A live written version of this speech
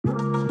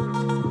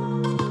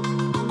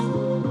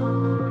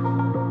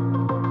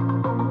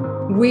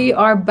We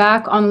are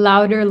back on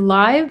Louder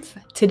Live.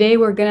 Today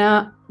we're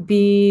gonna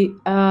be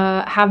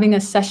having a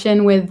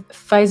session with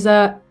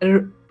Faiza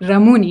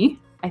Ramouni.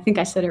 I think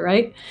I said it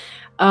right.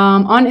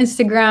 On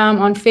Instagram,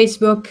 on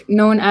Facebook,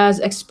 known as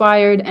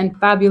Expired and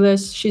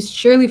Fabulous. She's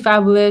surely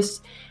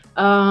fabulous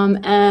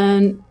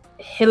and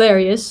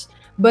hilarious,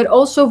 but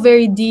also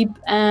very deep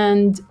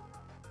and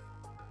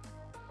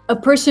a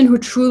person who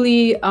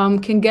truly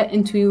can get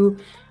into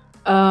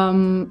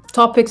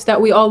topics that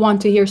we all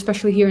want to hear,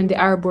 especially here in the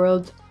Arab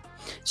world.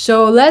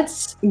 So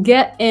let's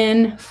get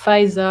in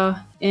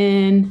Faiza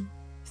in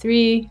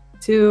 3,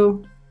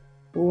 2,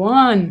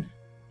 1.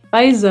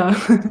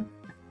 Faiza,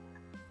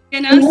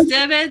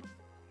 David.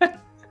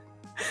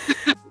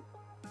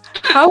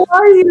 how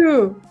are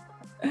you?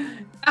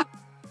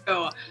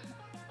 Oh,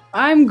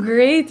 I'm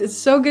great. It's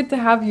so good to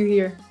have you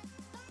here.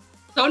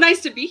 so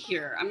nice to be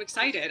here. I'm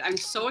excited. I'm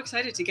so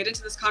excited to get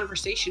into this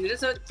conversation. It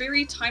is a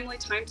very timely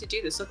time to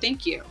do this, so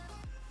thank you.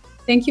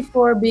 Thank you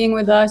for being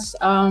with us.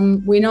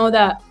 We know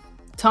that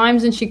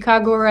times in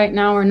Chicago right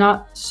now are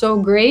not so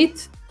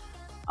great,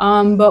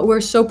 but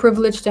we're so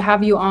privileged to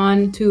have you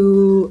on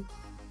to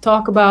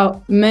talk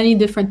about many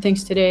different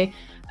things today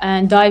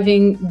and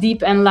diving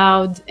deep and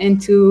loud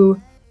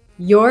into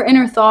your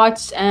inner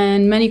thoughts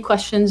and many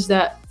questions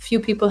that few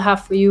people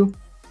have for you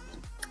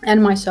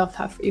and myself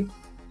have for you.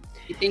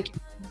 Thank you.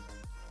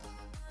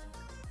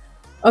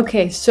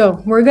 Okay,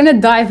 so we're gonna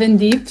dive in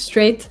deep,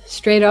 straight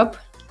up.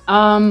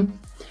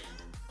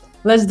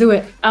 Let's do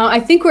it. I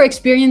think we're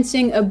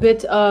experiencing a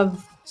bit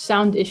of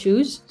sound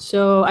issues,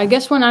 so I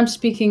guess when I'm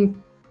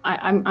speaking,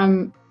 I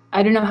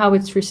don't know how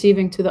it's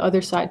receiving to the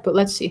other side, but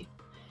let's see.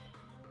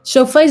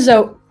 So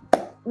Faiza,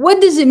 what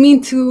does it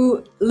mean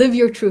to live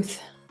your truth?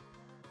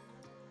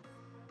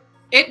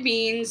 It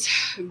means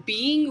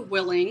being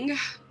willing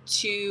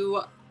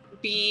to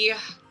be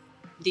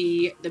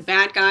the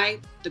bad guy,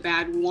 the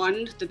bad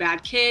one, the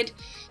bad kid,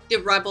 the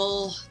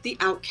rebel, the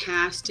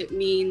outcast. It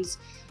means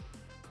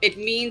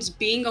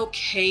being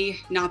okay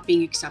not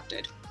being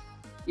accepted.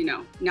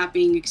 Not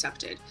being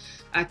accepted.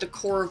 At the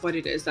core of what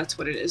it is, that's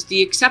what it is.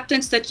 The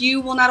acceptance that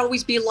you will not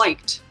always be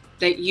liked,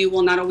 that you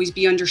will not always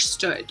be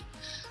understood,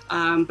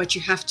 but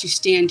you have to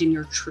stand in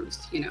your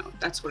truth.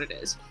 That's what it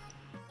is.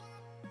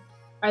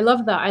 I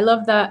love that. I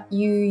love that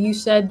you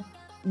said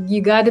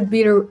you got to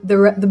be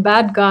the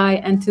bad guy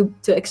and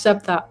to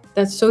accept that.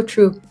 That's so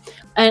true.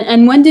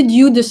 And when did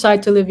you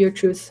decide to live your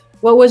truth?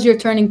 What was your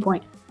turning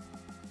point?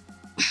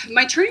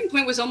 My turning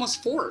point was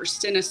almost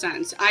forced in a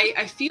sense.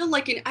 I feel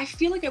like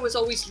I was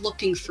always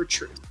looking for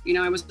truth.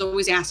 I was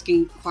always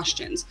asking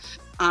questions,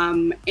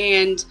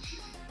 and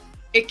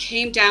it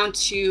came down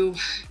to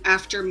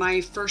after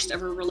my first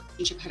ever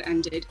relationship had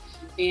ended,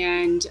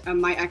 and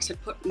my ex had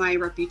put my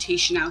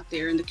reputation out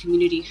there, and the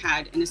community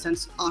had, in a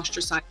sense,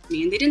 ostracized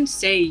me. And they didn't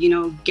say,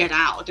 get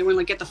out. They weren't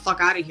like, get the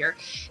fuck out of here.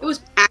 It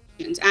was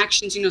actions.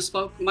 Actions,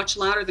 spoke much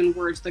louder than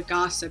words. The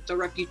gossip, the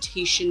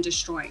reputation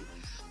destroying.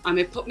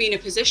 It put me in a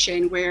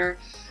position where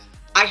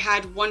I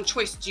had one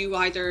choice. Do you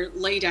either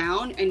lay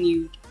down and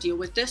you deal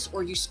with this,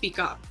 or you speak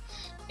up?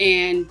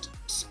 And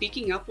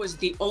speaking up was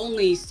the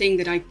only thing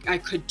that I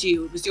could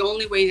do. It was the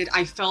only way that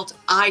I felt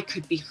I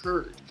could be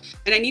heard.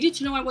 And I needed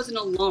to know I wasn't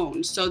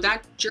alone. So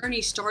that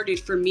journey started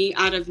for me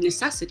out of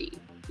necessity.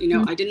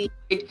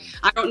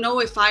 I don't know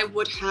if I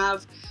would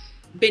have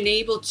been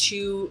able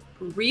to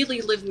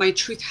really live my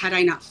truth had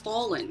I not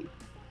fallen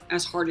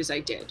as hard as I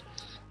did.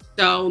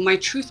 So my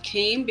truth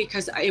came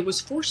because it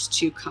was forced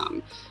to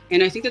come.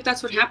 And I think that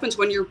that's what happens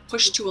when you're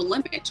pushed to a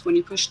limit, when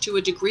you push to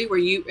a degree where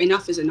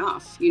enough is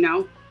enough,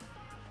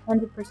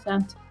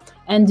 100%.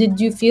 And did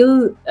you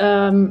feel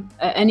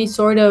any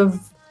sort of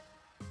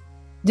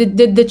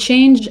did the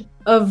change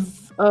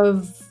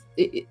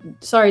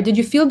did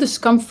you feel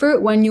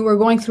discomfort when you were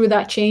going through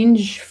that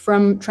change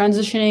from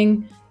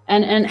transitioning,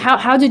 and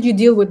how did you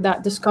deal with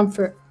that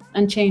discomfort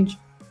and change?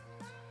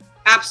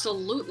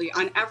 Absolutely,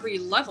 on every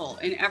level,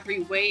 in every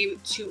way,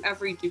 to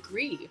every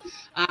degree.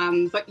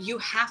 But you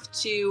have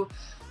to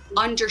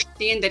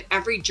understand that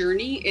every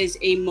journey is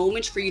a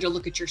moment for you to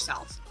look at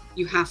yourself.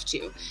 You have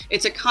to.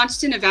 It's a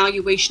constant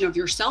evaluation of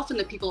yourself and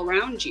the people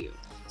around you.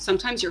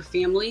 Sometimes your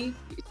family,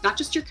 it's not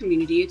just your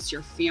community, it's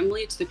your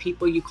family, it's the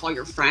people you call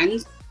your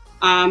friends.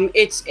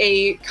 It's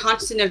a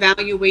constant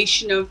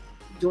evaluation of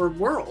your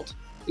world,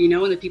 and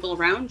the people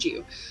around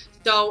you.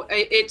 So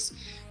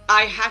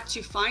I had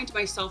to find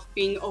myself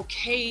being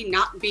okay,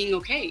 not being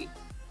okay.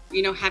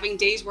 Having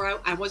days where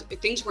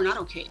things were not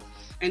okay.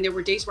 And there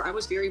were days where I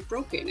was very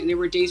broken, and there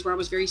were days where I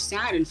was very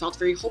sad and felt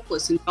very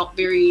hopeless and felt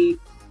very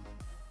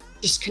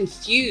just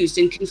confused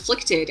and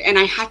conflicted. And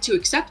I had to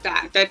accept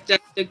that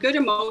the good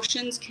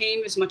emotions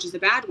came as much as the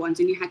bad ones,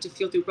 and you had to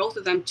feel through both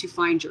of them to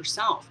find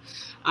yourself.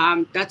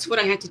 That's what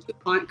I had to do,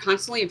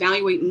 constantly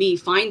evaluate me,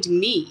 find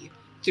me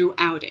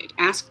throughout it,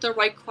 ask the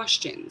right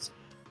questions.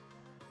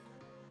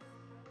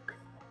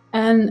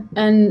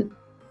 And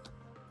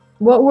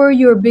what were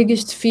your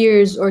biggest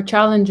fears or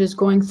challenges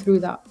going through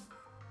that?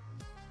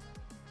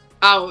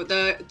 Oh,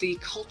 the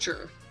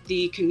culture,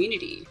 the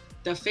community.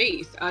 the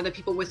faith, the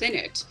people within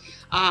it.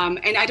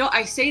 And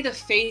I say the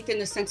faith in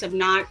the sense of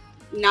not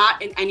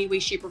in any way,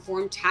 shape, or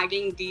form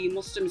tagging the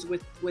Muslims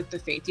with the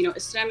faith. You know,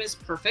 Islam is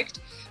perfect,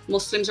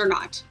 Muslims are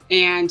not.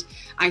 And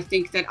I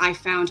think that I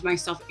found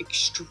myself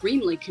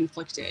extremely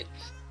conflicted,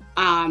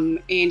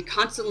 and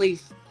constantly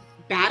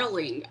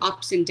battling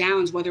ups and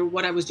downs, whether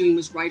what I was doing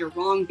was right or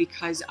wrong,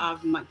 because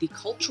of the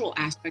cultural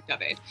aspect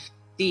of it,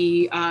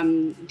 the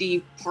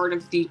part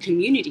of the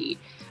community.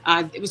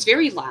 It was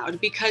very loud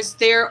because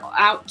they're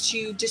out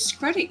to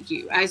discredit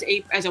you as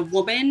a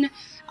woman,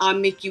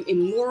 make you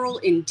immoral,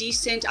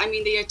 indecent. I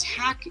mean, they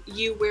attack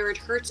you where it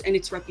hurts, and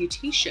its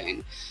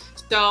reputation.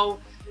 So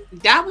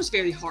that was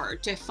very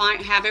hard to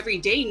have every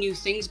day new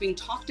things being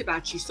talked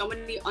about you, so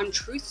many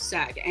untruths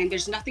said, and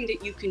there's nothing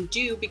that you can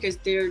do because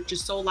they're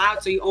just so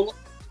loud. So you almost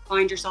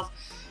find yourself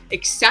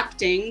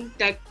accepting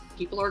that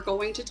people are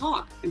going to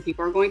talk, and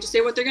people are going to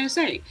say what they're going to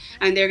say,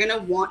 and they're going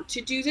to want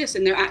to do this,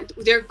 and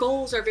their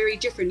goals are very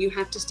different. You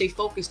have to stay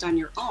focused on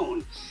your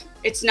own.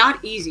 It's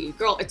not easy,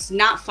 girl. It's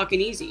not fucking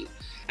easy.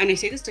 And I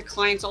say this to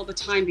clients all the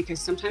time, because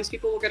sometimes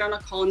people will get on a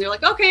call and they're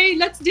like, okay,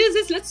 let's do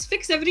this. Let's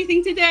fix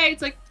everything today.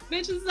 It's like,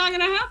 bitch, it's not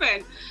going to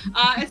happen.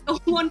 It's a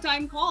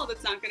one-time call.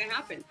 That's not going to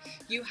happen.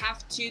 You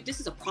have to, this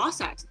is a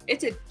process.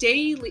 It's a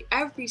daily,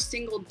 every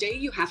single day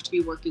you have to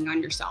be working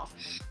on yourself.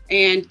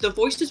 And the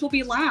voices will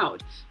be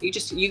loud.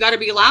 You got to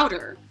be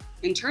louder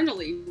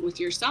internally with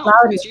yourself.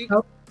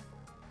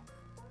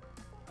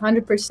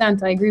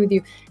 100%. I agree with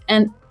you.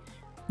 And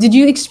did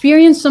you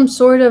experience some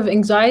sort of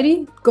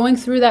anxiety going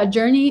through that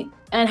journey?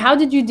 And how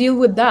did you deal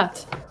with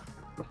that?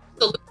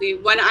 Absolutely.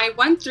 When I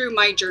went through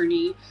my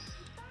journey,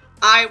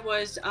 I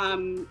was,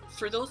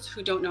 for those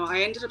who don't know,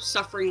 I ended up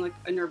suffering like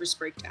a nervous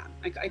breakdown.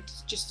 Like I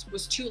just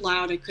was too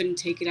loud. I couldn't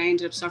take it. I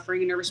ended up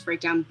suffering a nervous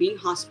breakdown, being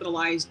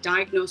hospitalized,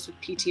 diagnosed with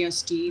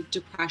PTSD,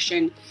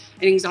 depression,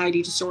 and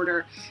anxiety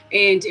disorder.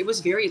 And it was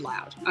very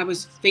loud. I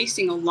was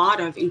facing a lot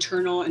of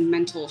internal and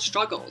mental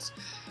struggles.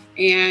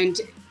 And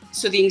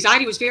so the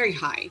anxiety was very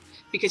high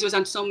because it was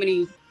on so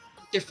many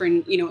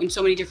different, in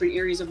so many different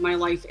areas of my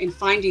life, and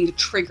finding the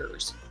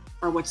triggers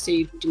are what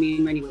saved me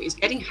in many ways.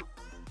 Getting help,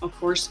 of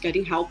course,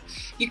 getting help.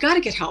 You got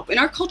to get help. In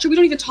our culture, we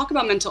don't even talk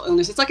about mental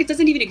illness. It's like it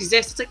doesn't even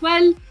exist. It's like,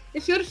 well,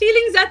 if you're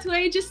feeling that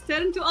way, just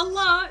turn to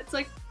Allah. It's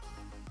like,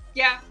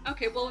 yeah,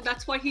 okay, well,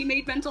 that's why he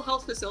made mental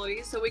health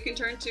facilities, so we can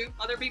turn to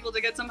other people to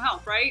get some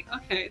help, right?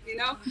 Okay,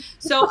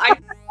 So I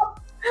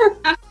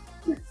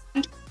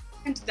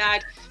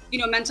that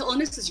mental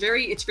illness is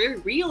very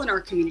real in our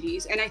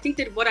communities. And I think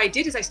that what I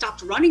did is I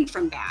stopped running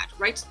from that,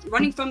 right?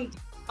 Running from,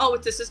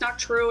 this is not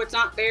true, it's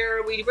not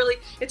there,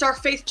 it's our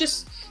faith,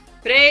 just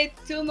pray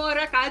 2 more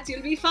rakats,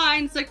 you'll be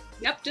fine. It's like,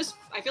 nope, just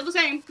I feel the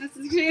same,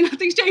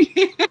 nothing's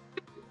changing.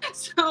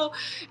 So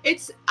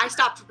I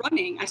stopped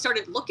running. I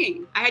started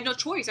looking. I had no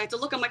choice. I had to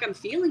look. I'm like, I'm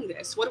feeling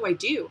this. What do I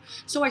do?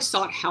 So I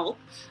sought help,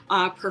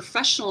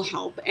 professional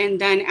help.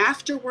 And then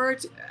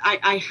afterwards,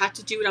 I had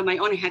to do it on my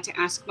own. I had to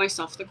ask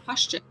myself the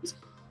questions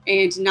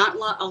and not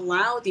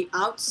allow the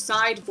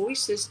outside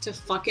voices to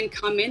fucking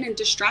come in and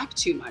distract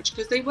too much,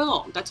 because they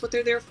will. That's what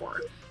they're there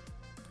for.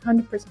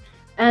 100%.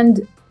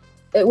 And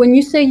when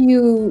you say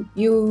you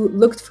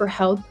looked for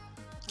help,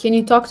 can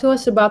you talk to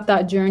us about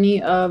that journey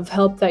of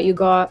help that you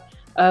got?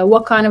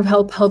 What kind of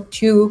help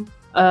helped you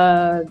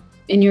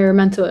in your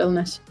mental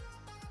illness?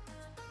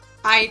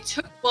 I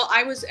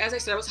was, as I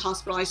said, I was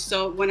hospitalized.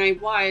 So when I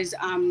was,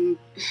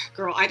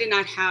 girl, I did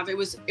not have, it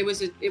was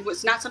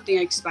not something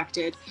I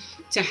expected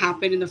to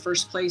happen in the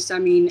first place. I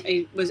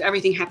mean,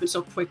 everything happened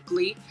so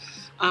quickly.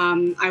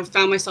 I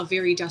found myself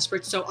very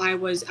desperate. So I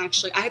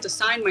had to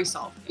sign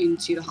myself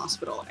into the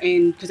hospital,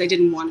 and because I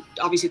didn't want,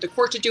 obviously, the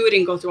court to do it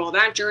and go through all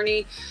that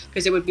journey,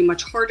 because it would be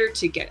much harder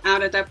to get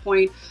out at that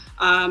point.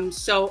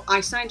 So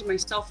I signed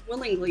myself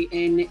willingly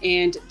in,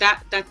 and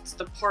that's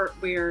the part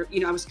where,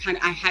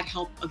 I had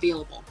help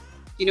available.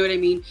 You know what I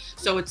mean?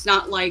 So it's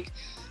not like,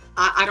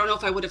 I don't know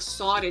if I would have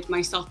sought it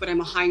myself, but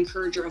I'm a high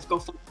encourager of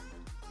GoFundMe,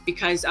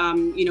 because,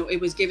 it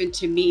was given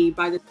to me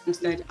by the sense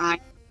that I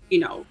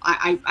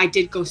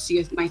did go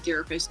see my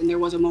therapist, and there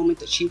was a moment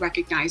that she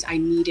recognized I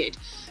needed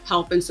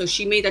help. And so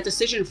she made that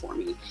decision for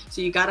me.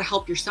 So you got to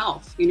help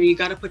yourself. You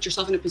got to put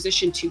yourself in a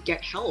position to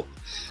get help.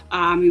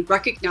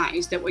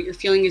 Recognize that what you're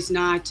feeling is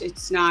not,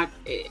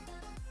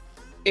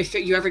 if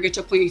you ever get to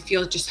a point where you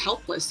feel just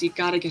helpless, you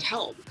got to get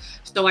help.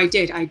 So I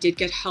did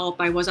get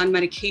help. I was on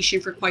medication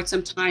for quite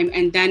some time.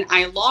 And then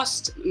I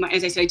lost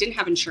as I said, I didn't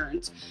have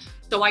insurance.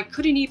 So I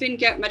couldn't even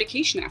get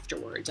medication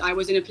afterwards. I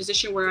was in a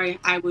position where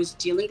I was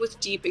dealing with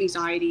deep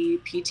anxiety,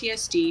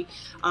 PTSD,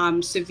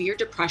 severe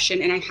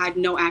depression, and I had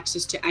no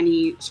access to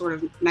any sort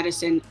of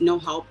medicine, no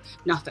help,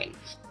 nothing.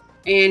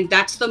 And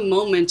that's the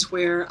moment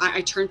where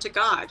I turned to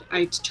God.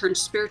 I turned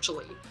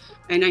spiritually.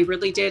 And I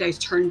really did. I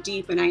turned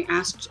deep, and I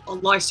asked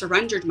Allah, I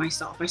surrendered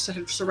myself. I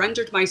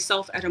surrendered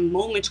myself at a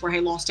moment where I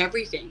lost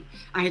everything.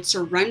 I had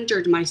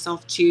surrendered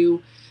myself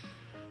to,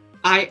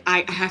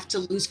 I have to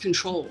lose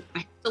control. I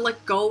have to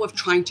let go of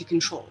trying to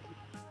control.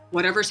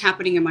 whatever's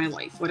happening in my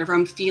life, whatever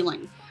I'm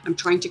feeling. I'm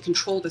trying to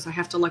control this. I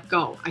have to let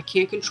go. I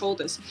can't control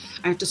this.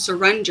 I have to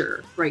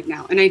surrender right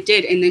now. And I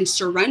did. And then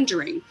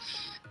surrendering,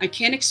 I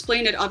can't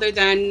explain it other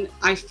than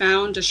I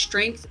found a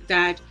strength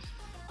that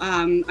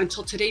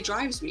until today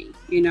drives me,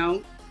 you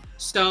know?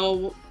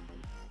 So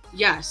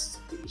yes,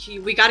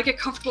 we got to get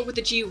comfortable with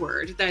the G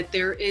word, that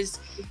there is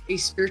a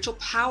spiritual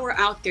power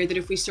out there that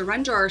if we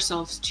surrender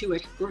ourselves to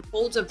it,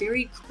 holds a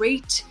very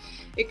great,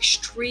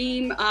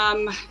 extreme,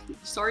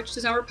 sorry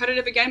to sound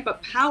repetitive again,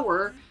 but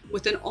power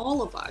within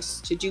all of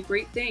us to do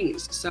great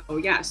things. So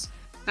yes,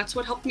 that's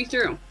what helped me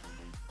through.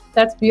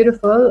 That's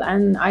beautiful,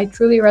 and I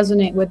truly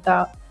resonate with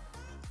that.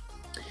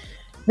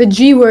 The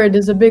G word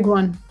is a big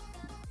one.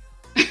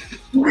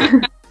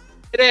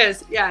 It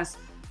is, yes.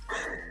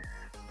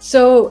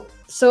 So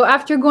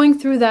after going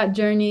through that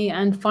journey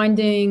and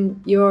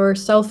finding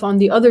yourself on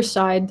the other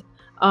side,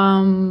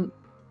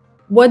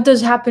 what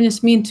does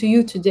happiness mean to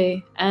you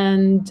today,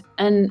 and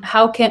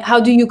how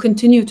do you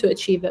continue to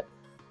achieve it?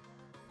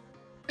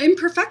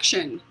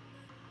 Imperfection.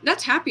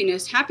 That's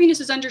happiness.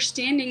 Happiness is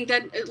understanding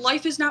that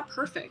life is not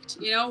perfect.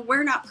 You know,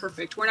 we're not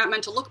perfect. We're not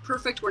meant to look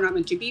perfect. We're not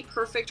meant to be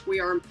perfect. We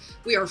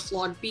are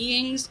flawed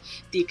beings.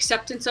 The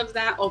acceptance of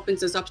that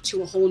opens us up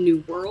to a whole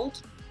new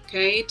world.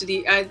 Okay,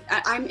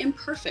 I'm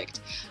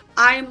imperfect.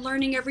 I am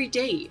learning every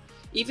day.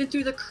 Even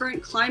through the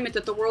current climate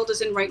that the world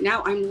is in right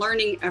now, I'm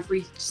learning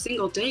every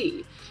single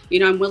day. You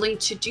know, I'm willing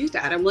to do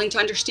that. I'm willing to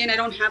understand I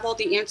don't have all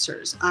the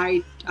answers.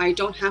 I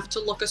don't have to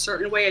look a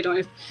certain way.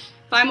 If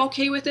I'm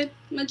okay with it,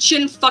 it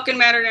shouldn't fucking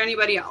matter to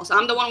anybody else.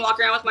 I'm the one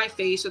walking around with my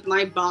face, with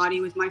my body,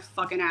 with my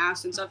fucking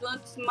ass and stuff.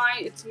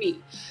 It's me.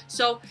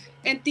 So,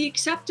 and the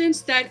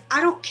acceptance that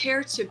I don't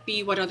care to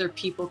be what other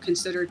people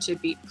consider to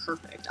be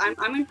perfect.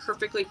 I'm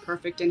imperfectly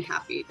perfect and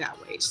happy that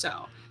way.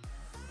 So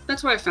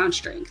that's where I found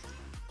strength.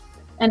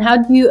 And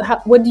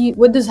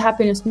what does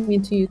happiness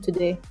mean to you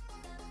today?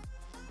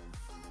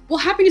 Well,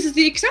 happiness is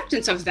the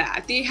acceptance of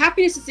that. The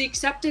happiness is the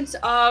acceptance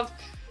of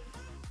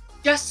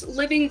just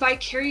living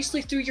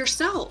vicariously through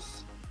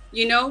yourself,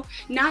 you know,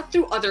 not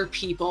through other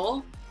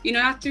people, you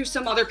know, not through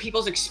some other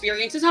people's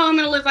experiences, how I'm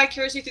going to live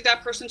vicariously through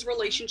that person's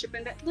relationship,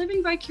 and that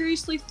living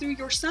vicariously through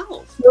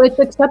yourself. So it's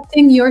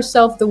accepting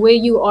yourself the way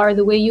you are,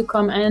 the way you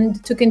come,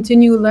 and to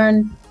continue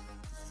learn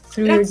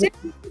through That's it.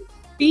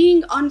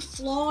 Being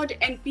unflawed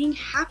and being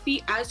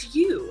happy as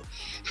you.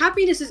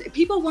 Happiness is,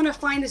 people want to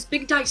find this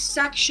big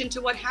dissection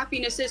to what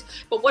happiness is,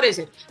 but what is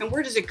it? And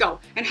where does it go?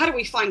 And how do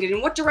we find it? And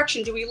what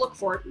direction do we look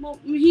for it? Well,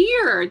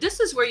 here,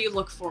 this is where you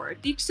look for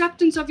it. The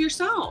acceptance of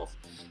yourself.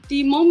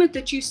 The moment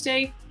that you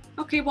say,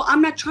 okay, well,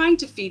 I'm not trying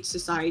to feed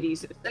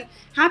societies. And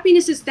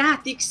happiness is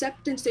that, the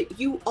acceptance that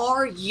you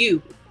are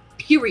you.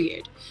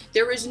 Period.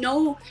 There is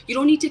no, you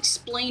don't need to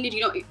explain it.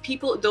 You know,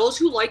 people, those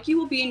who like you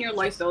will be in your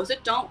life. Those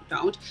that don't.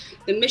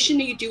 The mission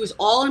that you do is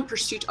all in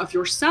pursuit of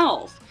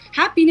yourself.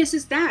 Happiness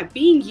is that,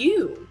 being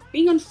you,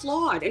 being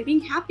unflawed and being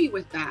happy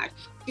with that.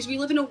 Because we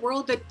live in a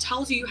world that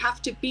tells you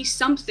have to be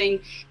something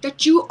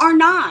that you are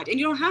not, and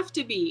you don't have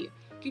to be.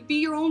 You be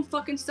your own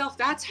fucking self.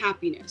 That's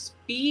happiness.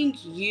 Being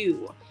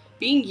you,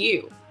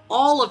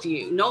 all of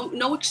you.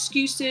 No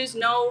excuses,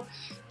 no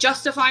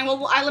justifying,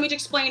 well, let me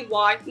just explain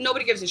why.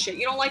 Nobody gives a shit.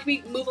 You don't like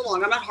me? Move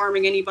along. I'm not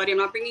harming anybody. I'm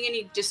not bringing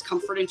any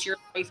discomfort into your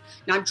life,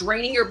 not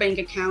draining your bank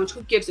account.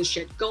 Who gives a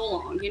shit? Go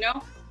along, you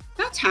know?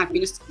 That's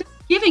happiness.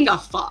 Giving a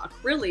fuck,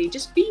 really.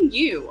 Just being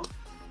you.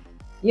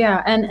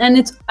 Yeah, and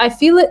it's, I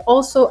feel it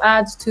also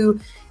adds to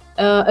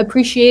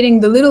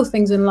appreciating the little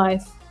things in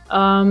life,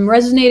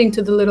 resonating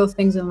to the little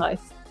things in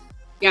life.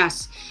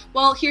 Yes.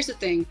 Well, here's the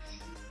thing.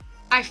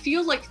 I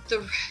feel like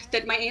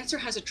that my answer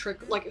has a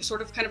trickle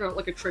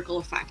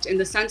effect, in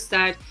the sense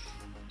that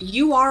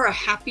you are a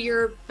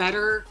happier,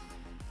 better,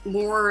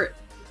 more,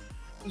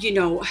 you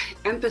know,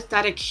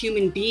 empathetic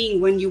human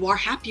being when you are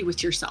happy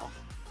with yourself.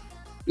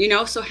 You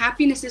know, so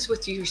happiness is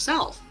with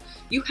yourself.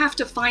 You have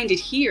to find it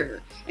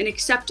here and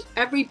accept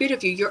every bit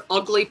of you, your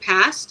ugly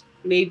past,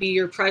 maybe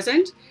your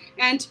present,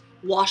 and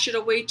wash it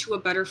away to a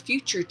better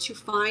future, to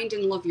find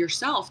and love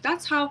yourself.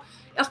 That's how,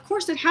 of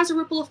course, it has a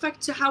ripple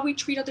effect to how we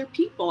treat other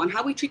people and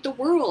how we treat the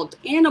world,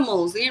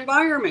 animals, the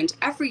environment,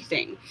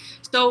 everything.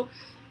 So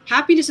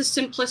happiness is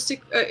simplistic.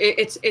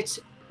 It's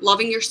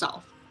loving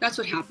yourself. That's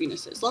what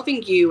happiness is.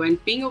 Loving you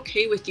and being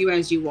okay with you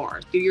as you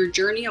are through your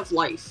journey of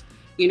life,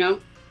 you know?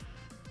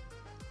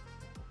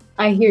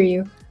 I hear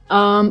you.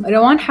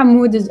 Rawan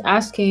Hamoud is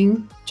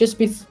asking, just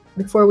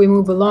before we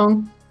move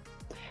along,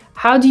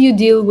 how do you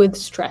deal with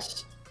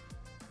stress?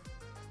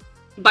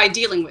 By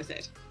dealing with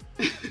it.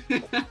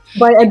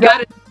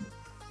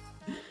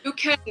 You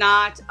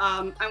cannot,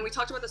 and we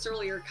talked about this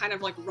earlier, kind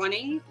of like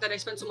running, that I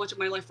spent so much of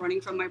my life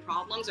running from my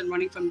problems and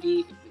running from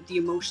the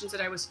emotions that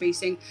I was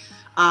facing,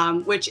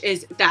 which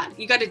is that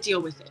you got to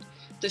deal with it.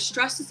 The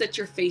stresses that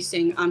you're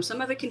facing,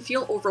 some of it can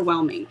feel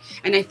overwhelming.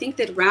 And I think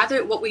that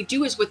rather what we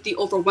do is with the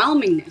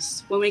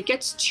overwhelmingness, when it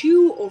gets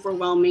too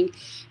overwhelming,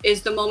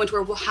 is the moment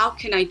where, well, how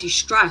can I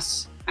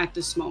de-stress at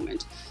this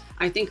moment?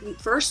 I think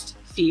first,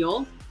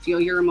 feel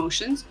your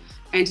emotions.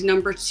 And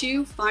number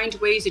two, find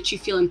ways that you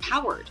feel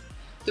empowered.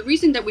 The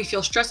reason that we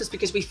feel stressed is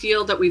because we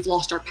feel that we've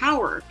lost our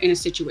power in a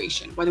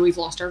situation, whether we've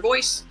lost our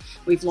voice,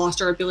 we've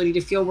lost our ability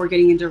to feel we're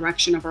getting in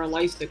direction of our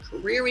life, the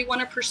career we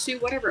want to pursue,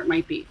 whatever it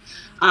might be.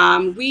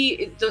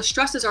 The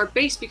stresses are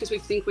based because we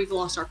think we've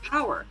lost our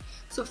power.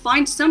 So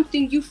find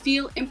something you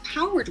feel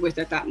empowered with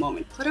at that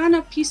moment. Put on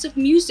a piece of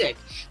music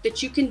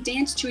that you can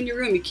dance to in your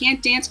room. You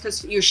can't dance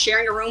because you're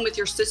sharing a room with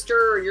your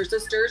sister or your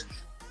sisters.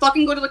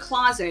 Fucking go to the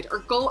closet or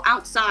go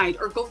outside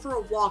or go for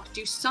a walk.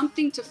 Do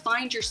something to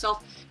find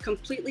yourself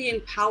completely in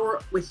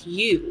power with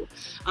you.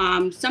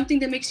 Something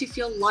that makes you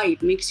feel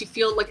light, makes you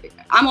feel like,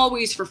 I'm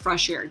always for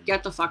fresh air.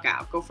 Get the fuck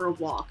out, go for a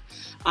walk.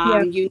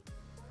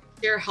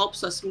 Air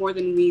helps us more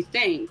than we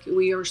think.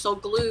 We are so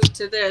glued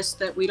to this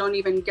that we don't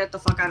even get the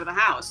fuck out of the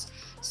house.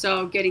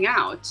 So getting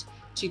out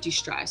to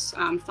de-stress,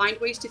 find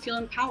ways to feel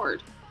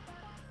empowered.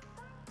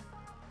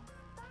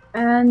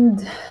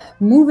 And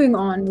moving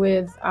on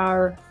with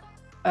our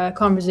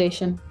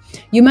conversation,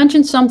 you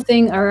mentioned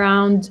something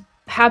around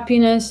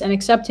happiness and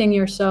accepting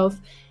yourself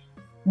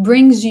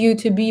brings you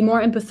to be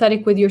more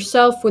empathetic with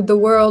yourself, with the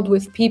world,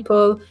 with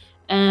people,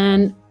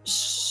 and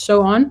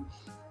so on.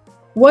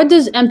 What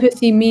does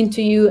empathy mean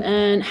to you,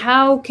 and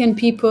how can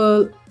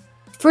people,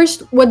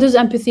 first, what does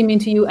empathy mean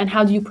to you and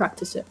how do you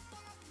practice it?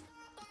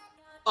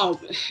 Oh,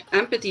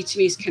 empathy to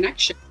me is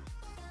connection.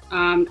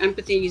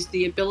 Empathy is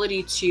the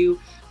ability to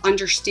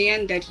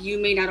understand that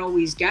you may not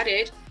always get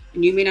it,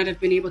 and you may not have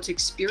been able to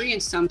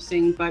experience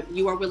something, but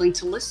you are willing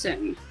to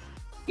listen.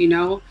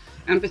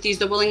 Empathy is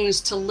the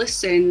willingness to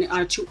listen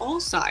to all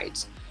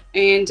sides.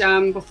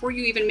 And before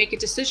you even make a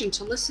decision,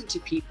 to listen to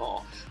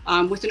people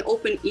with an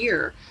open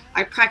ear.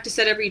 I practice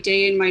that every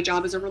day in my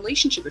job as a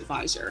relationship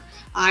advisor.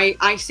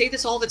 I say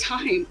this all the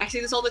time.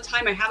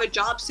 I have a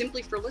job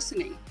simply for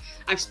listening.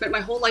 I've spent my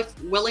whole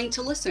life willing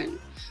to listen.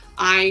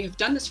 I have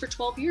done this for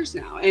 12 years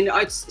now, and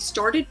it's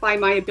started by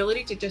my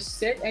ability to just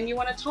sit and, you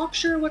want to talk?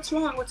 Sure. What's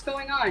wrong? What's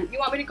going on? You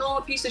want me to call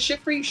a piece of shit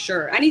for you?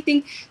 Sure.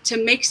 Anything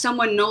to make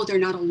someone know they're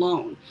not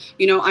alone.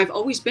 I've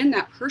always been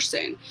that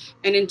person.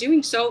 And in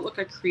doing so, look,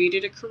 I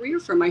created a career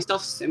for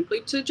myself simply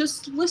to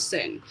just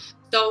listen.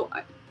 So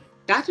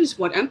that is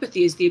what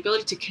empathy is, the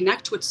ability to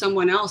connect with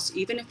someone else.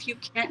 Even if you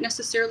can't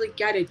necessarily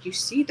get it, you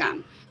see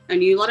them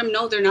and you let them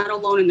know they're not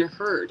alone and they're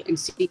heard and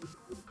seen.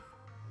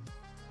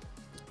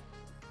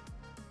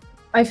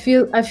 I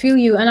feel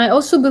you. And I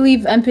also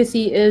believe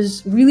empathy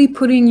is really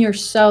putting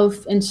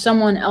yourself in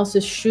someone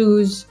else's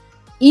shoes,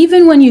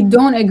 even when you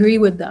don't agree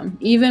with them,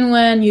 even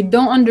when you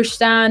don't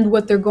understand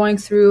what they're going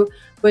through,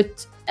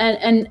 but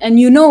and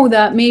you know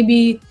that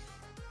maybe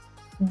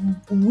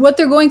what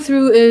they're going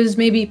through is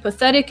maybe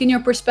pathetic in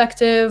your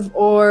perspective,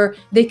 or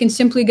they can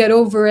simply get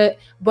over it.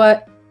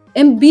 But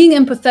being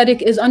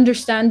empathetic is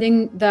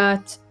understanding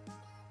that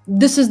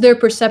this is their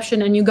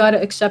perception and you got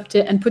to accept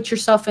it and put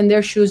yourself in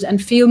their shoes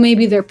and feel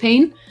maybe their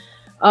pain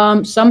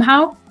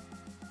somehow.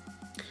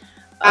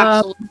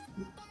 Absolutely.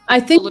 I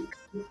think,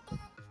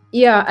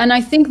 yeah, and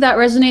I think that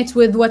resonates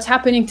with what's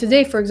happening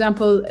today, for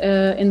example,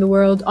 in the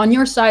world, on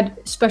your side,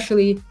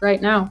 especially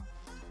right now.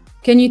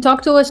 Can you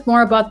talk to us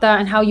more about that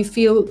and how you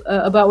feel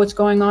about what's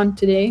going on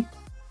today?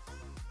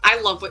 I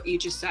love what you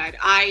just said.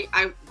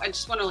 I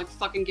just want to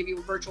fucking give you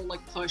a virtual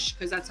push,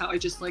 because that's how I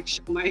just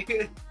show my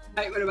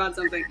excitement about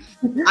something.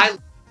 I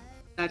love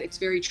that. It's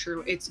very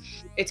true. It's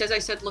as I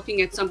said,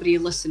 looking at somebody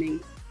and listening,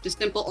 the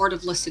simple art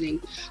of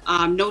listening,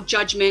 no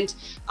judgment.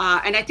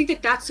 And I think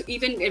that that's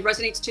even, it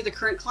resonates to the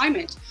current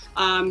climate.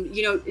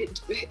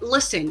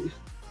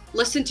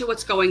 Listen to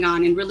what's going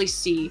on and really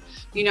see,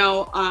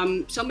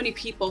 so many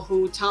people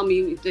who tell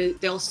me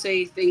they'll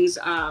say things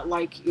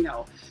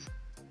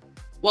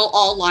well,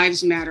 all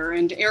lives matter,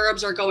 and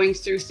Arabs are going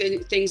through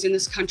things in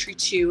this country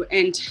too.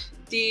 And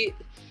the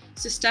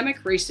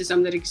systemic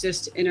racism that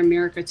exists in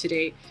America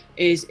today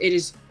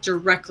is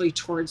directly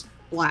towards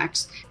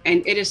Blacks,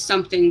 and it is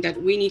something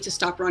that we need to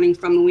stop running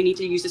from, and we need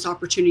to use this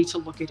opportunity to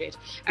look at it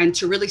and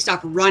to really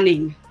stop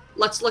running.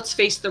 Let's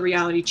face the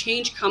reality.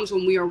 Change comes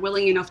when we are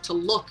willing enough to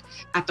look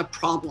at the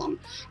problem,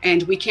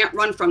 and we can't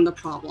run from the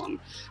problem.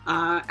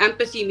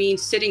 Empathy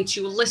means sitting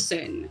to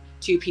listen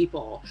to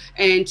people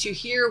and to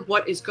hear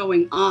what is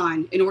going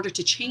on in order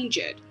to change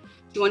it,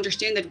 to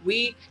understand that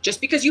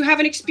just because you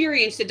haven't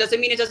experienced it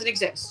doesn't mean it doesn't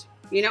exist.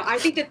 I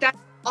think that that's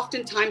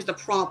oftentimes the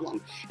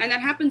problem, and that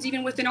happens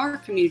even within our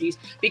communities,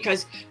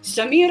 because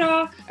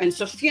Samira and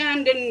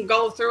Sufyan didn't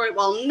go through it.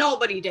 Well,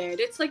 nobody did.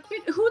 It's like,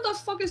 who the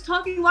fuck is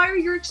talking? Why are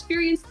your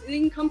experience the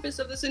encompass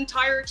of this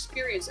entire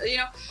experience?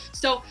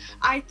 So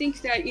I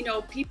think that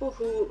people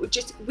who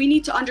we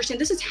need to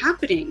understand this is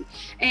happening,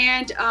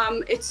 and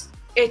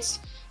it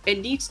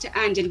needs to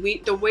end. And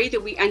the way that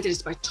we end it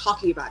is by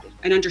talking about it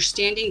and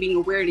understanding, being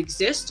aware it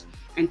exists,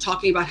 and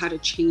talking about how to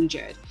change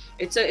it.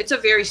 It's a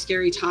very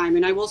scary time.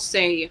 And I will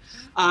say,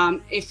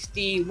 if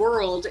the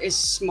world is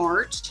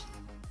smart,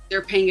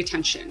 they're paying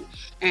attention,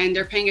 and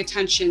they're paying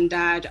attention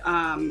that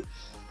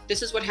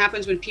this is what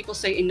happens when people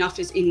say enough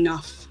is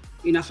enough.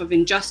 Enough of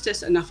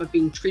injustice, enough of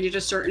being treated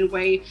a certain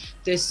way.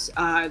 This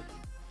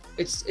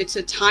It's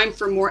a time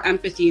for more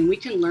empathy, and we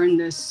can learn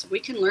this. We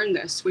can learn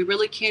this. We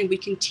really can. We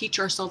can teach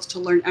ourselves to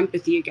learn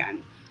empathy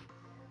again.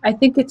 I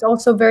think it's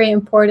also very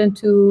important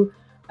to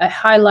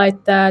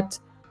highlight that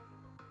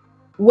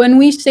when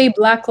we say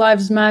Black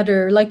Lives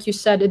Matter, like you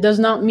said, it does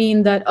not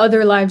mean that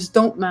other lives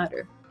don't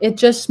matter. It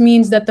just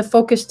means that the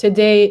focus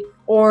today,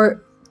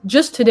 or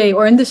just today,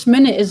 or in this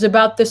minute, is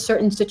about this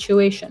certain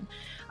situation.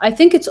 I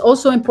think it's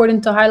also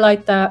important to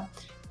highlight that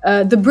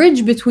the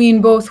bridge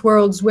between both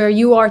worlds, where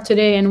you are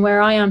today and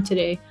where I am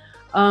today,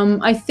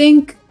 I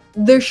think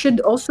there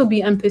should also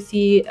be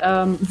empathy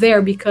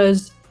there,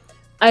 because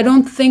I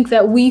don't think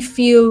that we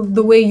feel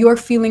the way you're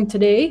feeling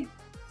today,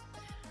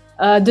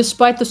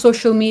 despite the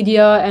social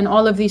media and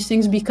all of these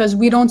things, because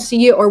we don't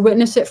see it or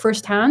witness it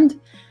firsthand.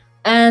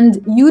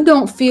 And you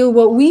don't feel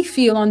what we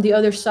feel on the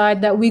other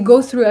side, that we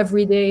go through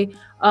every day,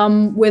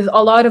 with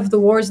a lot of the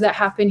wars that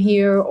happen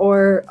here,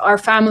 or our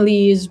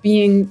families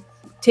being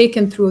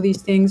taken through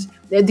these things,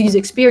 these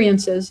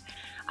experiences.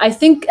 I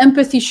think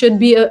empathy should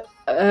be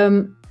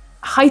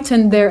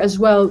heightened there as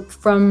well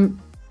from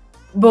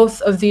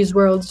both of these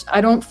worlds. I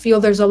don't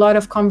feel there's a lot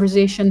of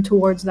conversation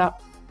towards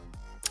that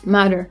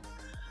matter.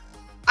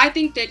 I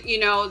think that,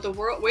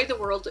 the way the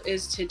world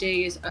is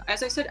today is,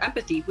 as I said,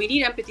 empathy. We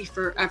need empathy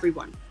for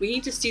everyone. We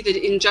need to see the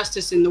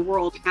injustice in the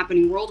world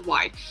happening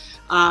worldwide.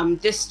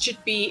 This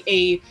should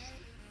be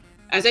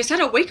as I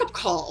said, a wake-up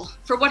call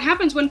for what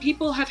happens when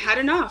people have had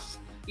enough.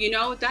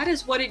 That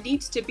is what it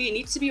needs to be. It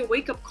needs to be a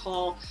wake-up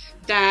call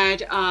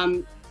that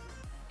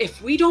if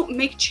we don't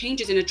make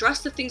changes and address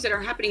the things that are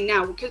happening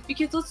now,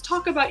 because let's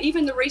talk about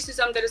even the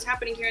racism that is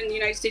happening here in the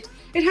United States.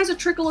 It has a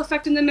trickle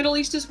effect in the Middle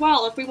East as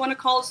well. If we want to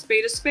call a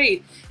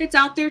spade, it's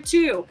out there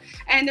too.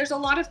 And there's a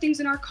lot of things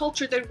in our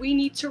culture that we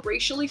need to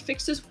racially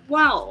fix as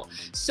well.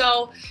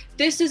 So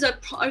this is a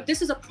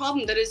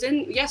problem that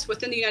is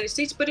within the United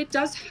States, but it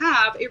does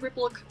have a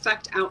ripple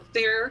effect out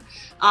there.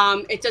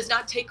 It does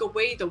not take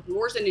away the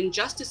wars and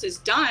injustices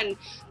done,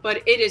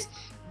 but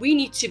we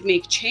need to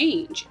make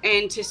change,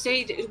 and to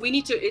say that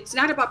it's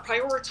not about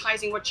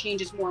prioritizing what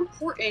change is more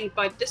important,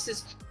 but this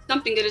is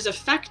something that is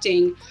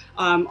affecting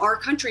our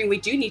country, and we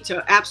do need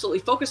to absolutely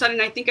focus on it.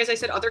 And I think, as I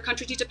said, other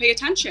countries need to pay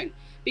attention,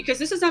 because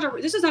this is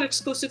not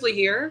exclusively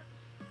here.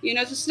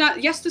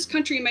 This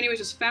country in many ways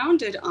was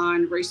founded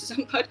on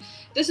racism, but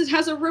this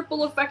has a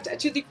ripple effect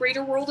to the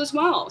greater world as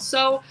well.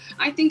 So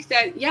I think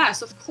that,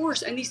 yes, of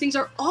course, and these things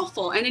are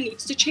awful and it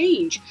needs to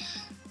change.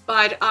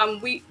 But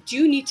we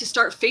do need to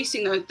start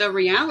facing the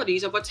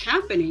realities of what's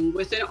happening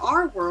within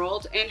our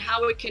world, and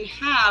how it can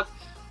have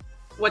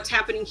what's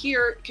happening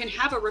here can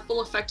have a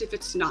ripple effect if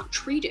it's not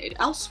treated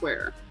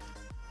elsewhere.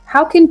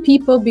 How can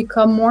people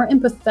become more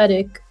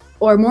empathetic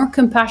or more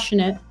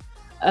compassionate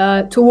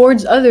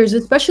towards others,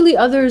 especially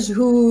others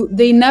who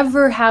they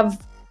never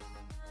have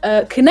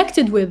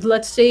connected with?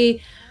 Let's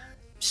say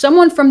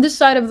someone from this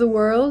side of the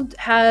world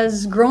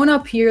has grown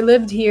up here,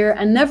 lived here,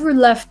 and never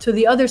left to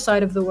the other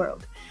side of the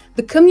world.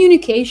 The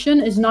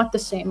communication is not the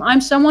same. I'm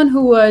someone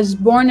who was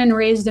born and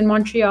raised in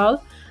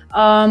Montreal,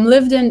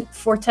 lived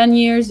for 10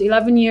 years,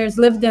 11 years,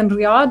 lived in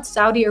Riyadh,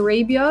 Saudi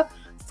Arabia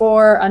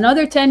for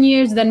another 10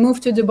 years, then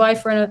moved to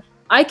Dubai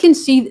I can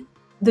see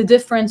the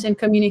difference in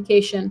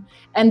communication,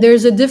 and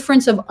there's a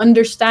difference of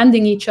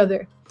understanding each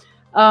other.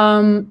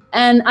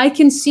 And I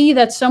can see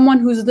that someone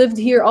who's lived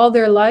here all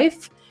their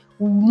life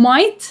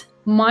might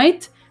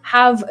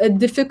have a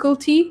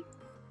difficulty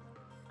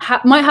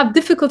might have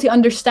difficulty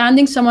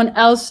understanding someone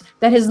else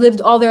that has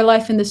lived all their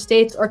life in the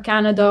States or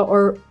Canada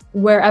or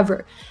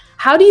wherever.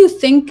 How do you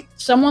think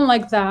someone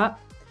like that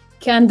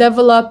can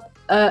develop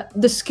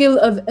the skill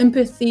of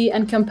empathy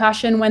and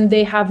compassion when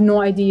they have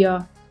no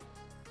idea?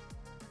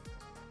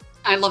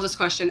 I love this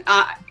question.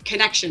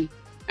 Connection,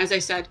 as I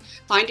said,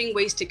 finding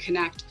ways to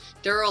connect.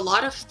 There are a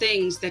lot of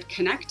things that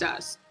connect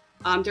us.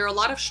 There are a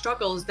lot of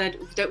struggles that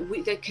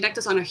connect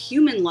us on a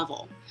human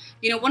level.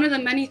 One of the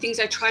many things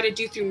I try to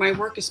do through my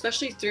work,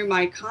 especially through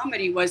my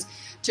comedy, was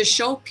to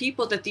show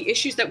people that the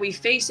issues that we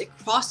face, it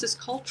crosses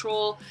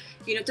cultural.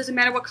 It doesn't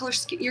matter what color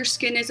your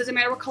skin is, doesn't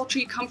matter what culture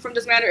you come from,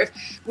 doesn't matter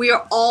if we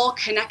are all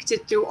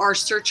connected through our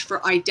search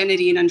for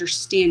identity and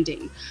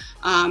understanding.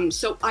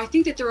 So I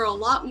think that there are a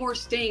lot more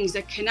things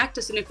that connect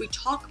us. And if we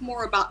talk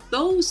more about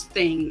those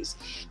things,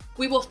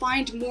 we will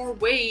find more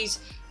ways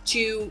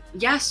to,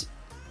 yes,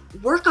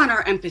 work on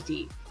our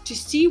empathy, to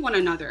see one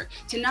another,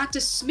 to not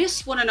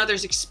dismiss one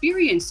another's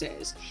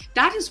experiences.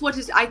 That is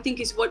I think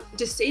is what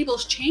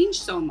disables change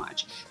so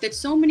much, that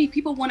so many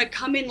people want to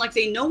come in like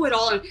they know it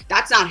all, and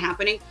that's not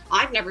happening.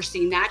 I've never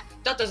seen that.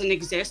 That doesn't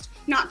exist.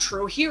 Not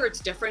true. Here it's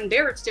different.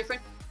 There it's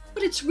different.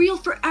 But it's real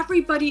for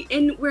everybody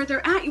in where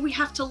they're at. We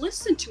have to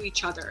listen to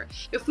each other.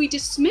 If we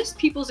dismiss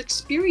people's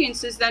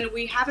experiences, then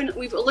we've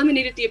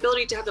eliminated the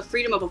ability to have the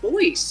freedom of a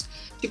voice,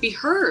 to be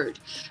heard.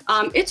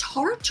 It's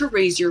hard to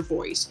raise your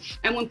voice.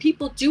 And when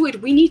people do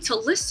it, we need to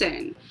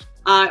listen,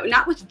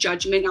 not with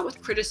judgment, not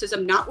with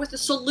criticism, not with a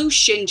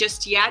solution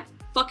just yet.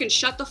 Fucking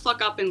shut the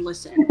fuck up and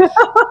listen.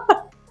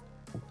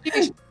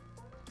 Do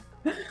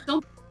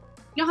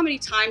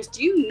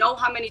you know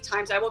how many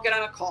times I will get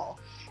on a call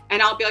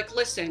And I'll be like,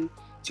 listen,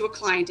 to a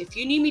client, if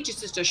you need me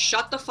just to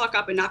shut the fuck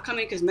up and not come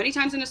in, because many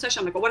times in a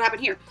session I'm like, well, what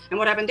happened here and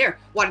what happened there,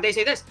 why did they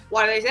say this,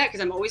 why did they say that,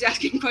 because I'm always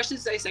asking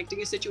questions,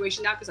 dissecting a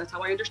situation now, because that's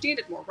how I understand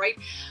it more, right?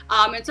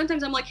 And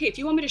sometimes I'm like, hey, if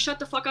you want me to shut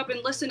the fuck up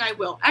and listen, I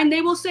will. And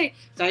they will say,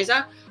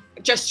 Faiza,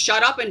 just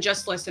shut up and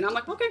just listen. I'm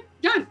like, okay,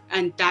 done.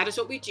 And that is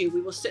what we do.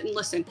 We will sit and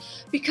listen,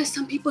 because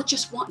some people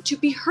just want to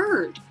be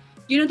heard.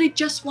 They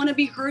just want to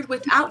be heard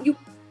without you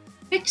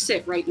fix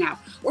it right now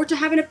or to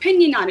have an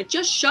opinion on it.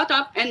 Just shut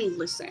up and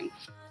listen.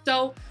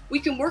 So we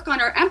can work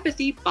on our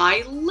empathy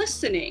by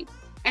listening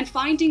and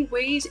finding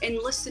ways in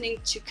listening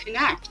to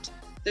connect,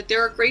 that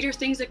there are greater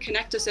things that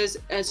connect us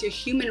as a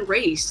human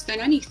race than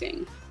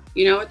anything.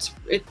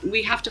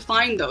 We have to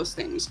find those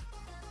things.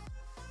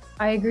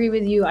 I agree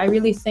with you. I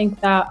really think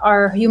that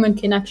our human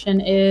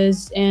connection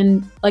is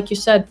in, like you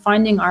said,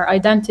 finding our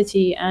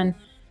identity and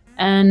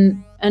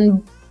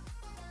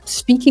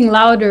speaking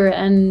louder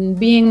and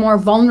being more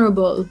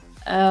vulnerable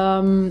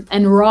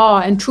and raw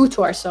and true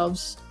to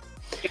ourselves.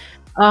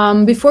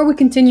 Before we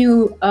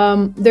continue,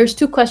 there's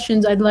 2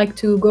 questions I'd like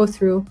to go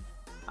through.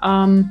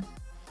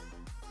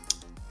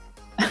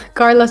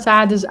 Carla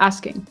Saad is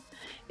asking,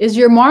 is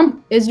your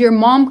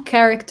mom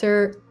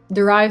character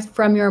derived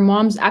from your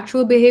mom's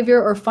actual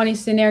behavior or funny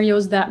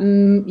scenarios that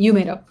you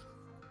made up?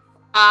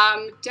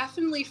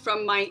 Definitely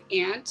from my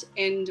aunt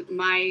and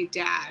my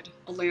dad.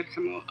 Allah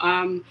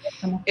yarhamu.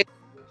 It's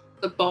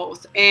the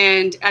both.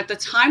 And at the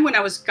time when I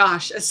was,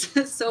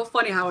 it's so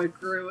funny how it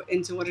grew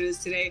into what it is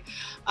today,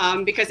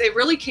 because it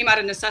really came out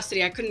of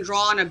necessity. I couldn't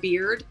draw on a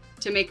beard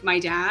to make my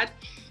dad.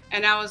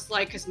 And I was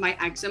like, because my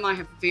eczema, I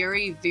have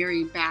very,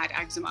 very bad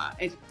eczema.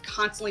 It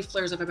constantly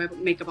flares up if I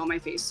put makeup on my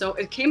face. So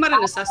it came out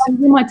of necessity. I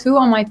do my too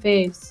on my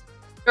face.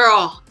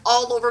 Girl,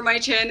 all over my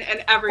chin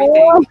and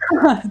everything.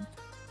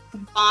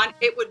 Oh,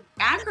 It would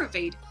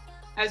aggravate,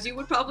 as you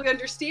would probably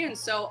understand.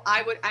 So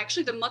I would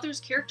actually, the mother's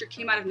character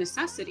came out of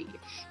necessity,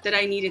 that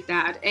I needed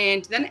that.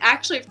 And then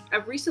actually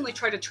I've recently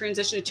tried to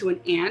transition it to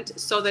an aunt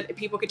so that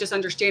people could just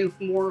understand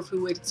more of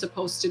who it's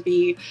supposed to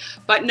be.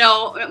 But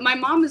no, my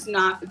mom is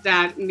not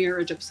that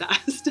marriage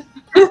obsessed.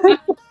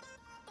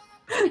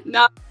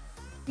 Not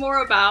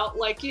more about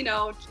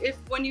if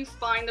when you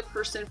find the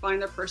person.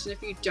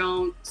 If you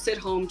don't, sit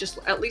home, just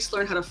at least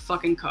learn how to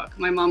fucking cook.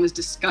 My mom is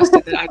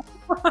disgusted that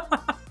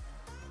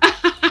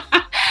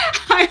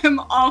I am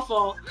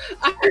awful.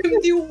 I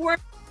am the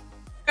worst.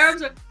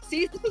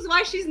 See, this is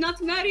why she's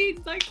not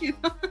married.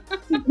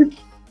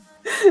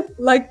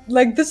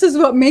 Like this is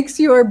what makes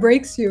you or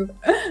breaks you.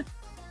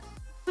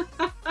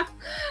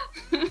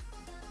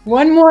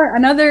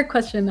 Another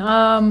question.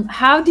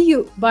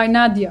 By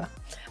Nadia,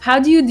 how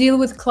do you deal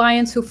with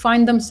clients who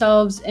find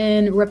themselves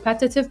in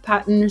repetitive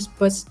patterns,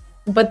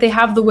 but they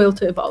have the will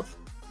to evolve?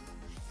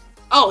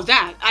 Oh,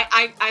 that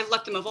I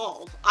let them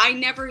evolve. I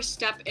never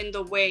step in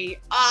the way.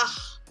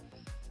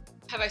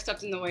 Have I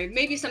stepped in the way?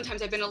 Maybe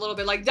sometimes I've been a little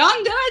bit like,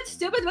 don't do it,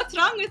 stupid, what's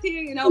wrong with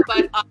you?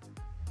 But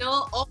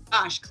still, oh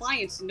gosh,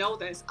 clients know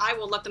this. I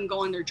will let them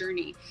go on their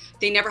journey.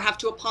 They never have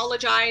to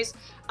apologize,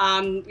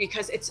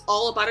 because it's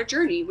all about a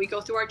journey. We go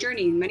through our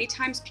journey. Many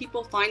times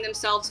people find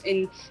themselves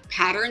in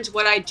patterns.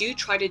 What I do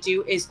try to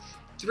do is,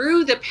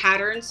 through the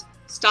patterns,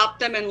 stop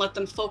them and let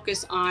them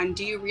focus on,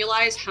 do you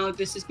realize how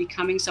this is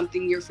becoming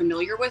something you're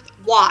familiar with?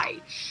 Why?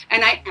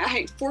 And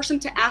I force them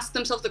to ask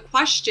themselves the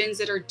questions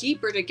that are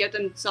deeper to get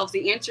themselves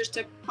the answers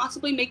to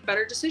possibly make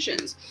better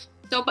decisions.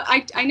 So, but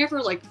I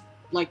never like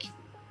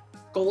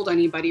scold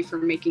anybody for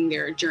making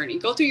their journey.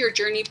 Go through your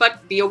journey,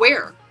 but be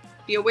aware.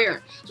 Be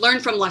aware.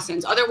 Learn from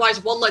lessons.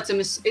 Otherwise,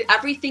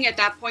 everything at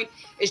that point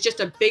is just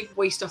a big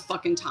waste of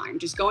fucking time.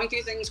 Just going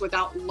through things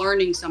without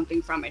learning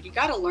something from it. You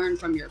got to learn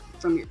from your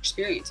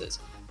experiences.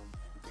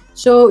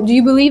 So do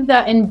you believe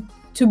that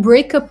to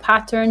break a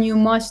pattern, you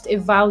must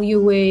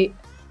evaluate,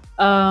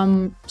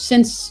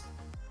 since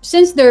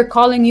they're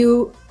calling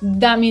you,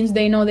 that means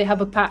they know they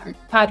have a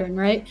pattern,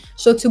 right?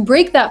 So to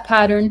break that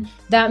pattern,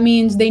 that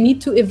means they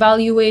need to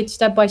evaluate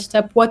step by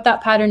step what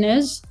that pattern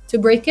is to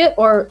break it,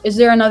 or is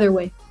there another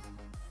way?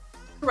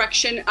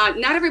 Correction.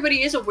 Not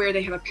everybody is aware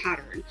they have a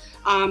pattern.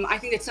 I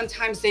think that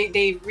sometimes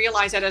they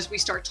realize that as we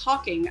start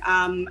talking.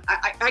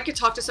 I could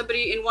talk to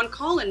somebody in one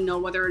call and know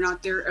whether or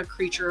not they're a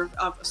creature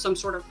of some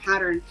sort of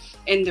pattern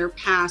in their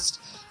past,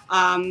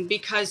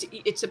 because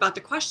it's about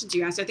the questions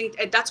you ask. I think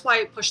that's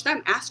why I push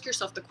them. Ask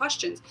yourself the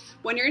questions.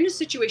 When you're in a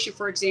situation,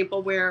 for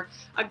example, where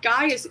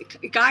guys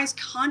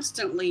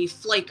constantly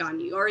flake on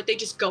you, or they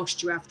just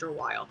ghost you after a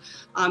while.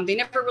 They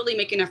never really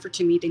make an effort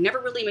to meet. They never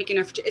really make an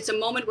effort it's a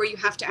moment where you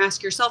have to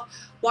ask yourself,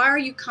 why are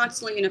you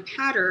constantly in a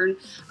pattern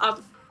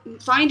of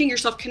finding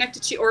yourself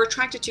connected to or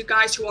attracted to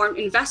guys who aren't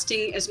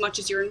investing as much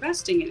as you're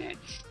investing in it?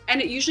 And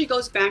it usually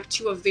goes back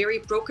to a very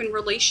broken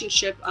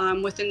relationship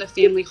within the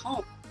family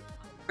home.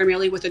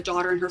 primarily with a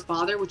daughter and her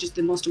father, which is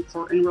the most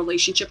important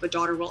relationship a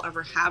daughter will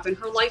ever have in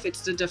her life.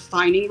 It's the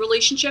defining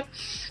relationship.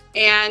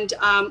 And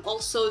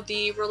also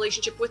the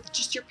relationship with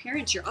just your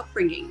parents, your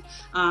upbringing,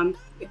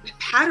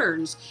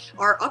 patterns.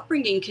 Our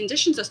upbringing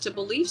conditions us to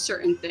believe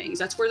certain things.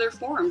 That's where they're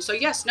formed. So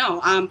yes,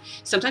 no,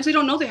 sometimes they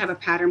don't know they have a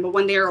pattern, but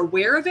when they're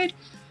aware of it,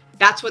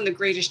 that's when the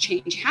greatest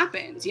change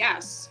happens.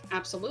 Yes,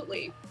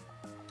 absolutely.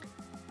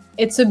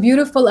 It's a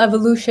beautiful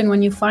evolution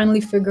when you finally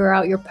figure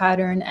out your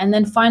pattern and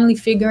then finally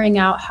figuring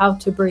out how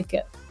to break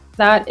it.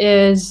 That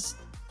is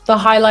the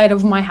highlight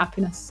of my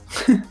happiness.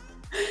 I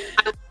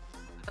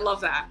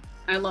love that.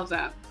 I love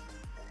that.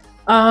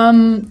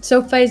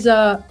 So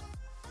Faiza,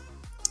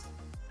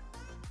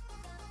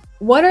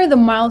 what are the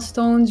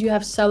milestones you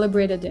have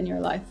celebrated in your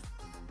life?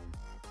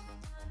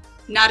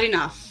 Not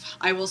enough,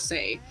 I will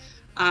say.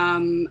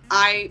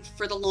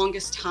 For the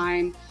longest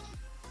time,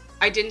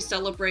 I didn't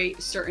celebrate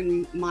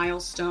certain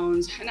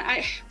milestones. And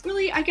I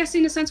guess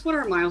in a sense, what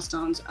are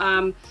milestones?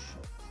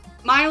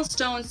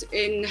 Milestones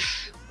in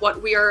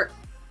what we are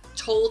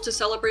told to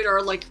celebrate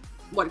are like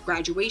what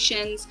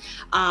graduations,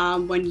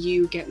 when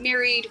you get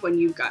married, when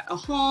you got a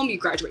home, you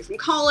graduate from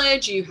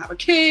college, you have a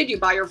kid, you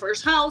buy your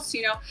first house,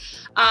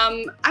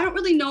 I don't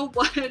really know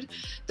what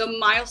the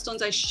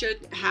milestones I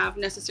should have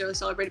necessarily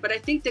celebrated, but I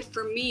think that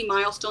for me,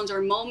 milestones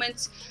are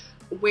moments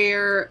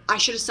where I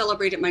should have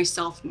celebrated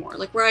myself more,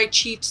 like where I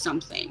achieved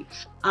something.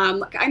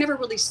 I never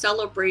really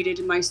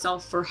celebrated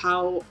myself for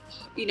how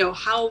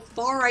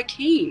far I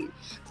came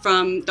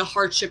from the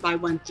hardship I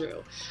went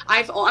through.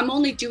 I'm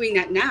only doing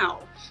that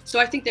now. So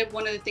I think that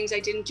one of the things I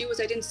didn't do is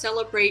I didn't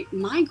celebrate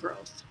my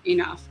growth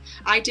enough.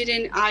 I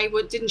didn't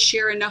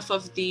share enough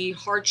of the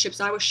hardships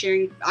I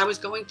was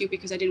going through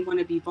because I didn't want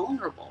to be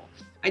vulnerable.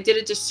 I did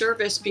a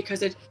disservice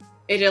because it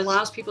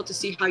allows people to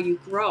see how you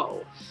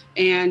grow.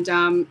 And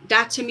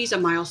that to me is a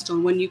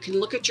milestone when you can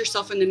look at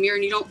yourself in the mirror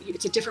and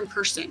it's a different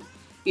person.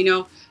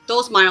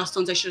 Those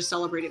milestones I should have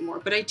celebrated more,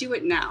 but I do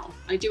it now.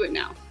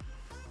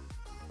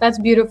 That's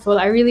beautiful.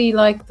 I really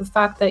like the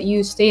fact that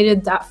you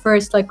stated that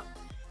first, like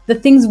the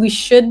things we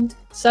should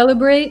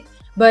celebrate.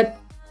 But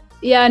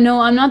yeah, no,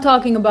 I'm not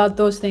talking about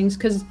those things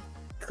because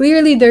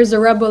clearly there's a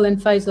rebel in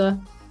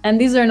Faiza and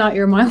these are not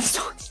your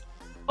milestones.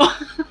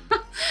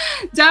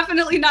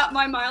 Definitely not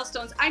my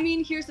milestones. I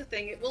mean, here's the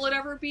thing. Will it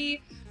ever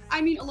be? I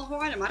mean, Allahu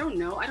Alam, I don't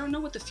know. I don't know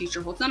what the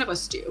future holds. None of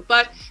us do.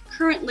 But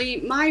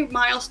currently, my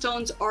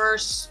milestones are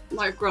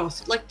my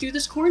growth, like through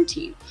this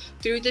quarantine,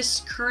 through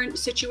this current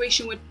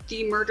situation with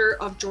the murder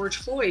of George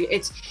Floyd.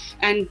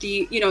 And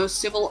the,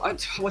 civil,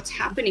 what's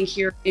happening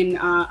here in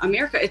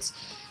America.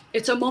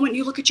 It's a moment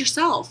you look at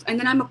yourself, and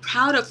then I'm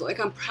proud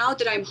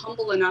that I'm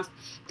humble enough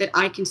that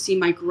I can see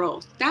my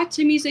growth. That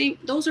to me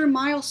those are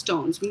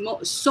milestones,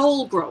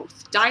 soul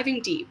growth,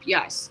 diving deep.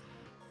 Yes.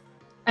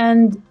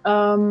 And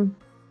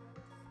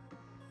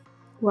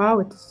wow,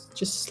 it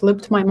just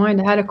slipped my mind.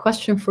 I had a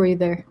question for you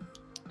there.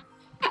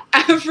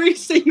 Every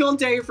single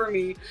day for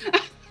me.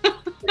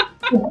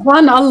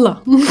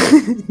 Allah.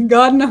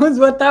 God knows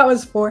what that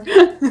was for.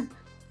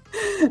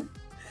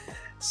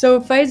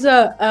 So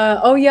Faiza,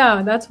 oh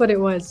yeah, that's what it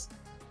was.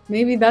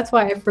 Maybe that's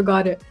why I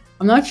forgot it.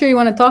 I'm not sure you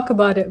want to talk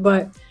about it,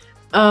 but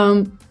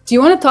do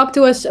you want to talk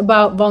to us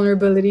about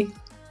vulnerability?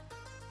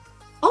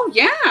 Oh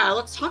yeah,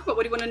 let's talk about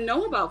what do you want to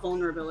know about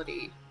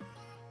vulnerability?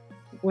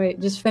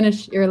 Wait, just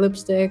finish your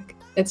lipstick.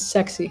 It's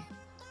sexy.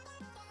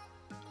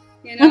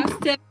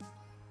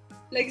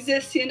 Like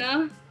this,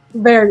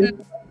 Very.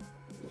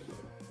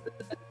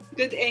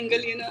 Good angle,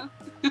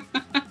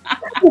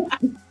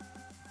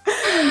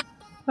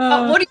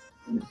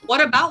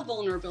 What about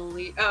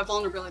vulnerability?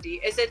 Vulnerability,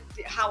 is it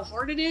how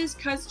hard it is?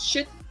 Because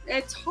shit,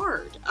 it's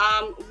hard.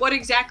 What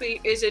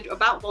exactly is it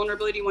about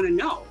vulnerability you want to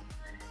know?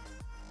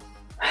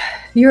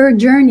 Your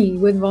journey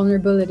with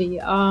vulnerability.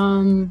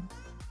 How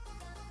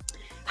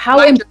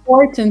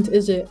important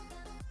is it?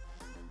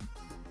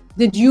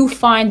 Did you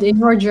find in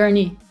your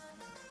journey?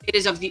 It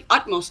is of the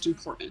utmost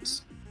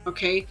importance.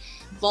 Okay,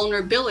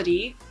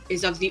 vulnerability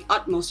is of the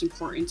utmost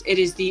importance. It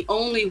is the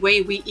only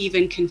way we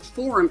even can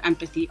form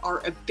empathy,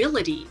 our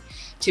ability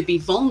to be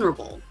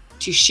vulnerable,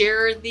 to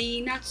share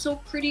the not so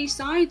pretty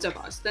sides of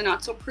us, the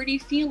not so pretty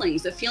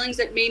feelings, the feelings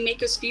that may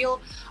make us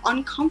feel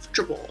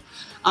uncomfortable.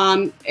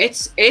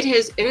 It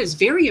is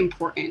very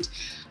important.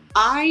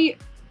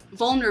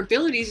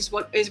 Vulnerabilities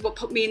is what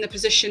put me in the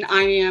position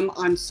I am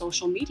on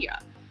social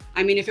media.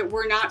 I mean, if it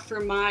were not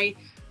for my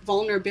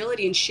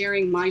vulnerability and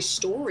sharing my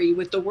story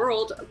with the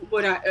world,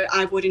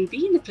 I wouldn't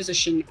be in the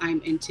position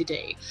I'm in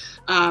today.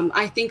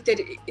 I think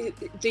that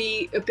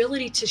the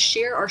ability to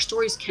share our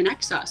stories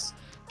connects us.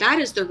 That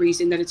is the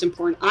reason that it's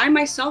important. I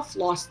myself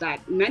lost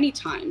that many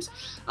times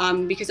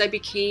because I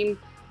became,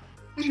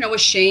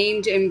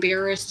 ashamed,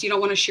 embarrassed. You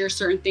don't want to share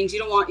certain things.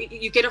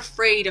 You get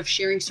afraid of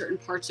sharing certain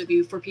parts of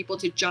you for people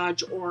to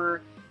judge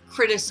or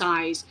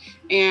criticize.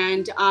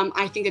 And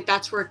I think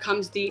that's where it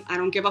comes I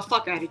don't give a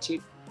fuck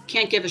attitude.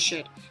 Can't give a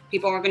shit.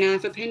 People are going to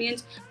have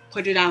opinions.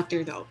 Put it out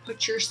there though.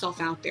 Put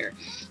yourself out there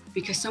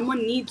because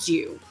someone needs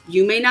you.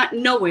 You may not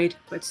know it,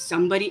 but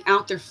somebody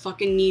out there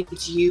fucking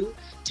needs you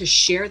to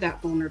share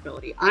that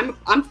vulnerability.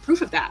 I'm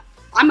proof of that.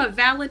 I'm a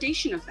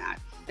validation of that.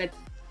 That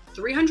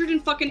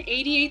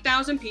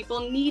 388,000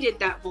 people needed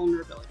that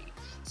vulnerability.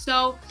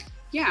 So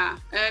yeah,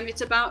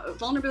 it's about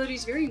vulnerability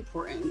is very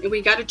important, and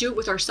we got to do it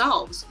with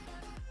ourselves.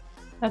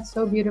 That's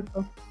so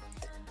beautiful.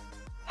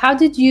 How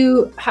did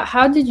you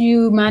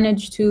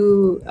manage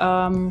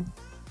to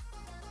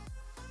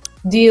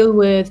deal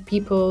with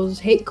people's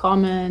hate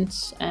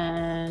comments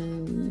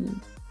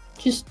and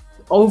just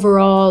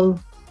overall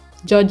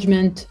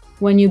judgment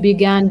when you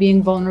began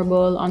being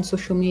vulnerable on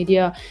social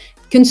media,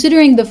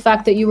 considering the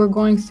fact that you were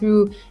going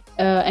through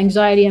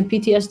anxiety and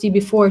PTSD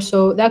before,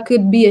 so that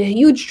could be a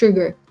huge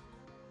trigger.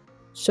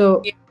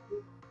 So yeah,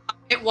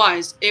 it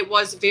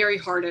was very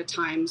hard at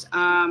times.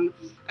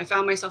 I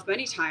found myself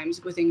many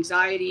times with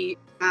anxiety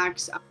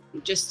attacks.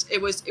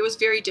 It was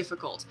very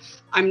difficult.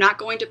 I'm not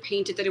going to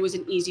paint it that it was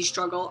an easy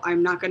struggle.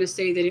 I'm not going to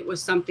say that it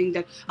was something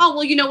that, oh,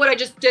 well, you know what, I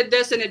just did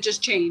this and it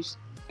just changed.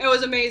 It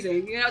was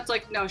amazing. You know, it's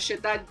like, no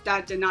shit,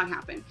 that did not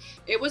happen.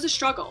 It was a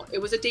struggle. It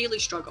was a daily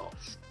struggle.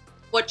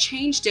 What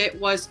changed it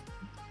was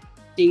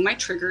seeing my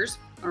triggers,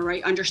 all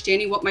right,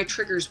 understanding what my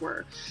triggers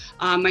were.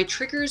 A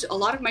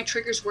lot of my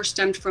triggers were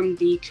stemmed from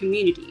the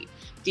community,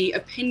 the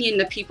opinion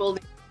that people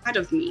had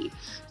of me.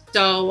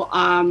 So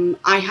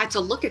I had to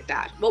look at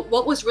that.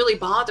 What was really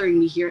bothering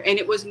me here? And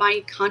it was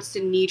my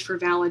constant need for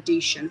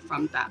validation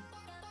from them.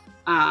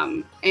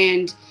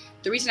 And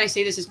the reason I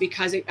say this is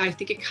because I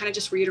think it kind of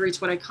just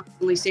reiterates what I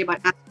constantly say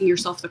about asking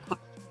yourself the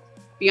question.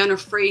 Be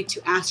unafraid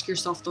to ask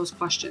yourself those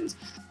questions.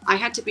 I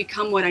had to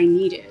become what I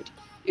needed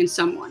in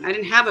someone. I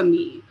didn't have a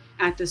me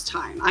at this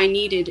time. I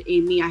needed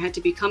a me. I had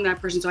to become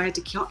that person. So I had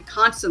to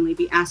constantly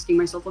be asking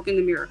myself, look in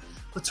the mirror.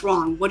 What's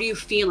wrong? What are you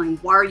feeling?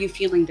 Why are you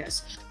feeling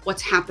this?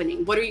 What's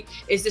happening?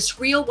 Is this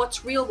real?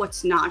 What's real?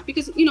 What's not?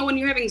 Because, you know, when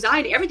you have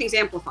anxiety, everything's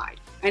amplified,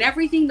 and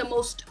the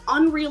most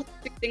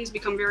unrealistic things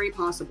become very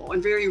possible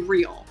and very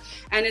real.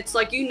 And it's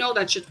like, you know,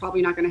 that shit's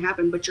probably not going to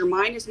happen, but your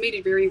mind has made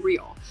it very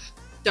real.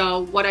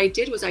 So what I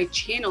did was I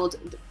channeled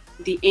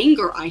the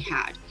anger I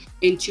had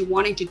into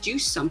wanting to do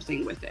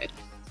something with it.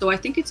 So I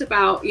think it's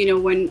about,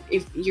 when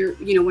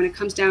it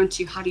comes down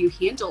to how do you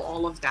handle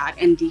all of that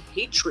and the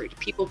hatred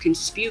people can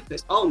spew,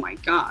 because, oh my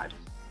God.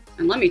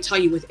 And let me tell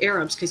you with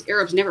Arabs, because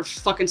Arabs never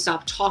fucking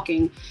stop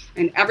talking,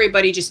 and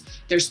everybody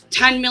there's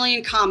 10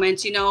 million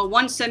comments,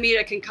 one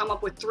Samira can come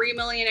up with 3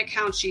 million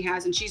accounts she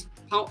has, and she's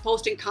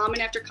posting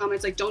comment after comment.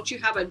 It's like, don't you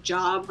have a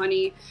job,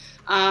 honey?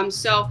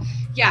 So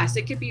yes,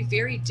 it could be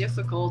very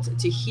difficult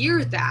to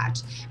hear that,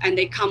 and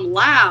they come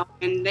loud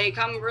and they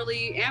come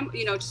really,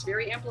 just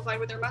very amplified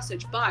with their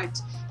message,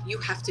 but you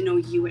have to know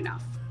you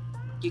enough.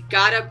 You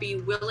gotta be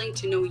willing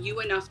to know you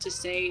enough to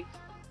say,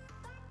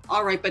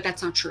 all right, but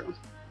that's not true.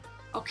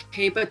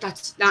 Okay, but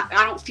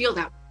I don't feel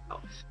that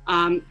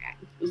way.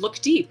 Look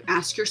deep,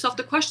 ask yourself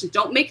the questions.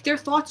 Don't make their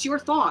thoughts your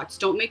thoughts.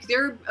 Don't make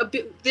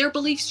their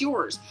beliefs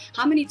yours.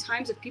 How many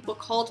times have people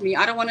called me?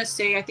 I don't want to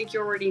say, I think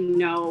you already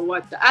know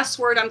what the S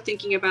word I'm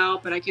thinking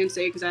about, but I can't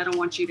say because I don't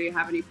want you to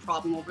have any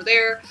problem over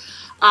there.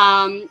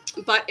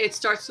 But it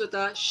starts with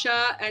a sh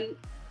and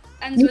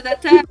ends with a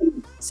ta.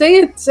 Say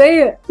it.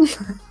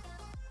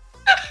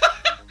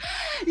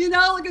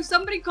 Like if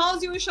somebody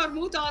calls you a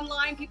sharmuta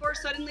online, people are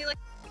suddenly like,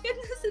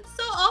 goodness, it's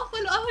so awful.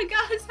 Oh my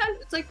God,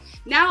 it's like,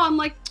 now I'm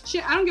like,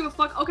 shit, I don't give a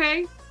fuck.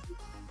 Okay,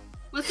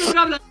 what's the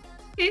problem?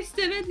 Okay,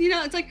 Steven,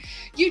 it's like,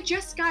 you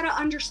just gotta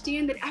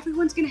understand that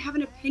everyone's gonna have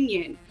an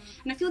opinion.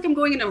 And I feel like I'm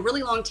going in a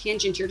really long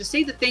tangent here to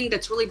say the thing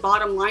that's really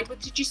bottom line,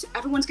 but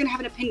everyone's gonna have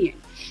an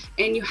opinion.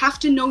 And you have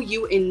to know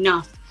you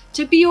enough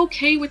to be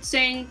okay with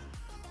saying,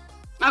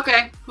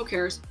 okay, who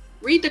cares?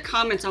 Read the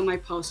comments on my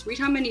post. Read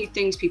how many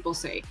things people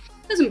say.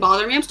 Doesn't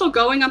bother me. I'm still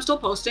going. I'm still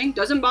posting.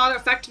 Doesn't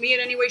affect me in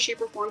any way, shape,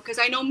 or form, because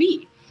I know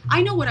me.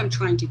 I know what I'm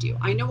trying to do.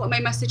 I know what my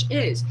message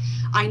is.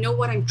 I know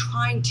what I'm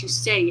trying to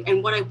say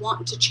and what I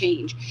want to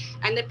change.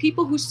 And the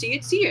people who see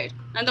it.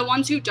 And the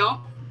ones who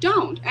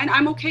don't. And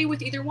I'm okay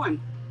with either one.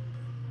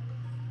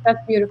 That's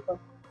beautiful.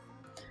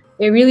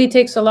 It really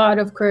takes a lot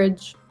of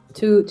courage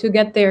to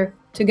get there,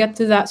 to get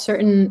to that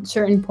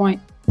certain point,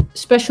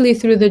 especially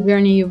through the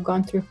journey you've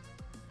gone through.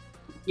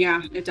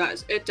 Yeah, it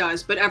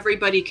does. But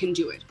everybody can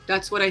do it.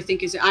 That's what I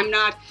think I'm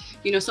not,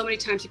 so many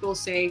times people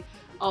say,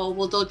 oh,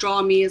 well, they'll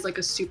draw me as like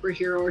a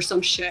superhero or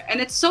some shit.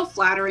 And it's so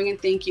flattering, and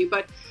thank you.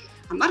 But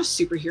I'm not a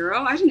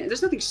superhero.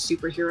 There's nothing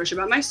superheroish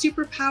about it. My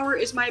superpower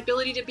is my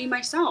ability to be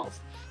myself.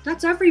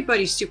 That's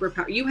everybody's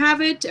superpower. You have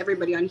it.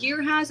 Everybody on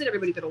here has it.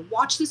 Everybody that'll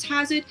watch this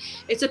has it.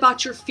 It's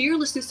about your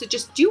fearlessness to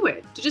just do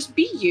it, to just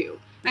be you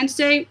and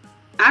say,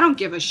 I don't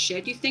give a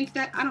shit. You think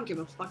that? I don't give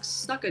a fuck.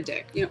 Suck a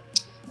dick.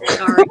 Sorry.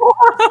 Sorry.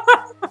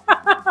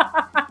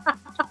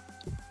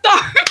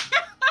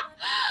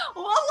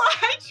 Well,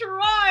 I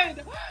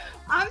tried.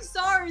 I'm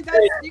sorry.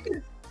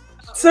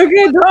 It's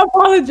okay. Don't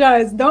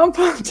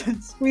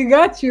apologize. We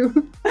got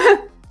you.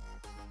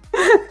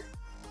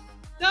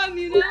 Done,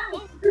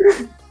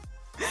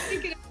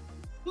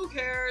 who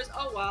cares? hours.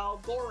 Oh wow,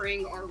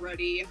 boring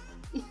already.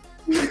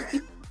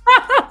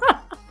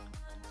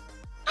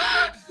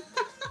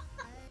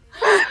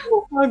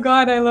 Oh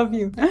God, I love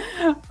you.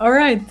 All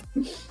right.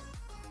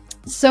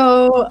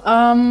 So,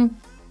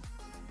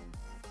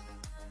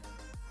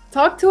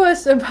 talk to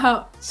us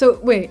about. So,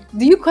 wait,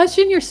 do you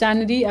question your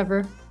sanity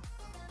ever?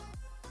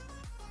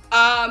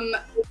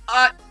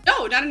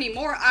 No, not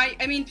anymore. I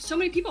mean, so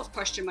many people have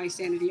questioned my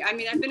sanity. I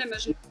mean, I've been a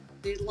Muslim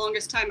the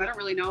longest time. I don't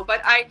really know,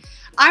 but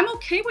I'm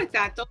okay with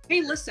that though.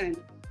 Hey, listen,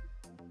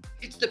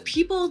 it's the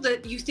people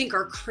that you think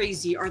are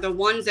crazy are the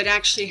ones that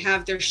actually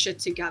have their shit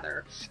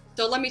together.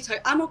 So let me tell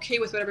you, I'm okay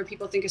with whatever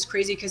people think is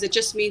crazy because it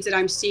just means that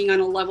I'm seeing on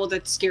a level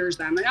that scares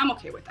them, and I'm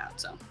okay with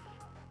that. So.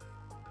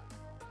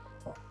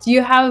 Do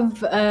you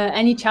have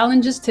any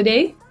challenges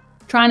today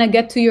trying to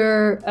get to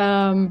your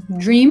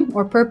dream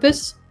or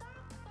purpose?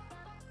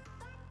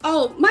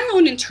 Oh, my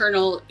own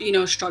internal,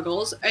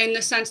 struggles in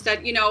the sense that,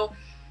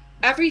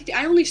 everything.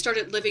 I only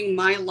started living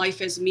my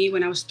life as me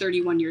when I was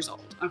 31 years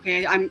old.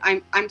 Okay,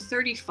 I'm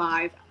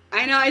 35.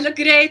 I know I look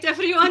great,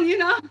 everyone.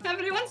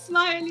 Everyone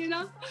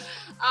smile.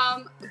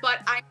 But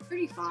I'm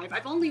 35.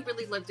 I've only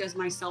really lived as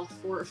myself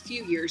for a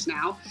few years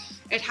now.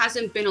 It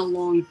hasn't been a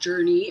long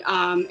journey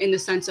in the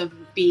sense of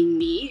being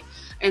me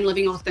and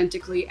living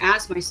authentically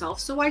as myself.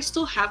 So I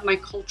still have my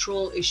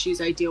cultural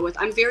issues I deal with.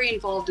 I'm very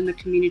involved in the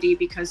community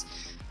because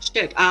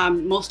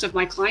most of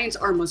my clients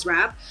are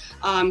Musrab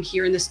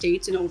here in the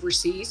States and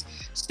overseas.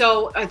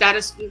 So that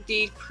is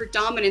the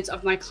predominance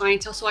of my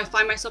clientele. So I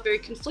find myself very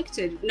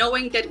conflicted,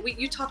 knowing that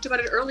you talked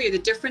about it earlier, the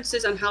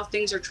differences on how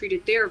things are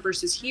treated there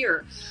versus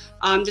here.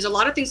 There's a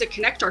lot of things that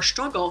connect our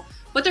struggle,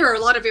 but there are a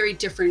lot of very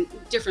different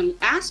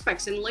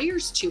aspects and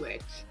layers to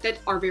it that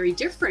are very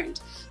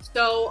different.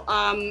 So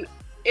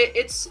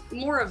it's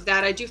more of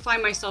that. I do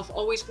find myself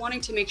always wanting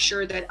to make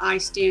sure that I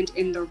stand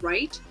in the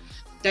right,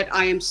 that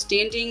I am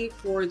standing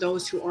for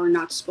those who are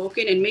not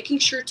spoken, and making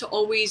sure to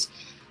always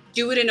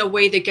do it in a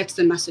way that gets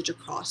the message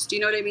across. Do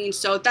you know what I mean?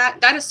 So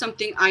that is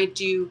something I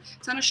do.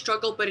 It's not a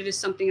struggle, but it is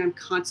something I'm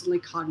constantly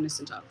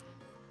cognizant of.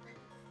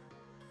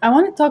 I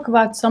want to talk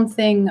about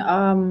something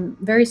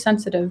very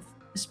sensitive,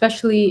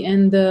 especially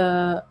in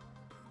the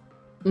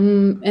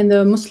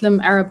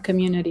Muslim Arab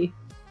community.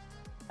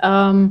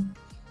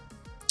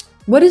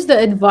 What is the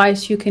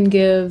advice you can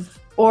give,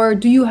 or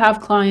do you have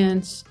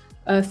clients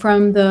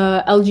from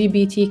the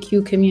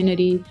LGBTQ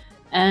community,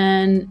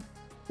 and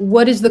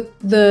what is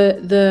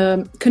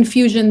the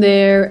confusion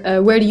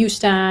there? Where do you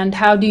stand?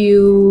 How do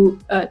you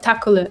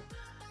tackle it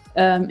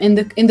in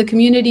the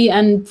community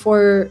and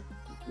for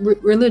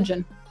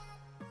religion?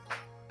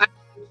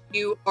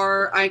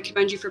 I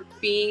commend you for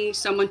being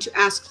someone to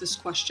ask this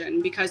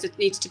question, because it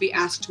needs to be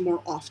asked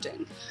more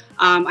often.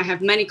 I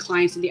have many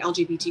clients in the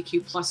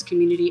LGBTQ plus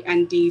community,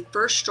 and the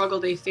first struggle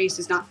they face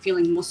is not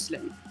feeling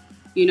Muslim.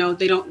 They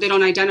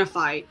don't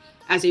identify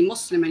as a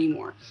Muslim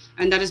anymore,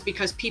 and that is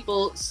because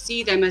people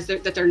see them as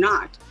that they're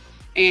not.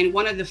 And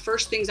one of the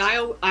first things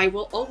I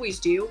will always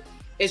do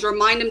is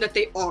remind them that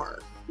they are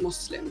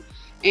Muslim,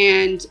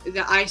 and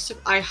that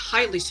I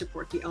highly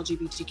support the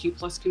LGBTQ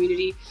plus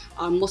community,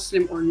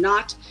 Muslim or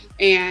not.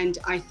 And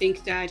I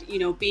think that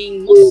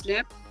being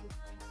Muslim,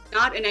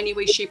 not in any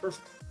way, shape, or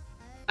form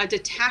a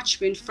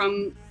detachment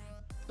from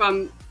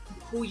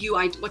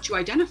what you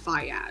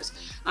identify as.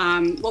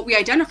 What we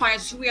identify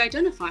as is who we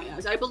identify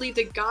as. I believe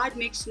that God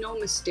makes no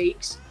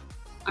mistakes.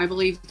 I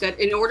believe that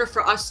in order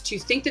for us to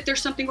think that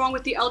there's something wrong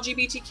with the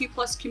LGBTQ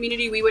plus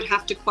community, we would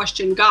have to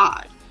question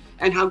God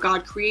and how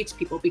God creates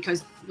people,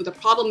 because the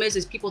problem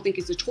is people think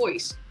it's a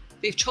choice.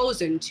 They've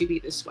chosen to be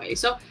this way.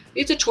 So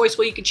it's a choice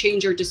where you can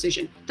change your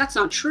decision. That's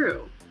not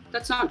true.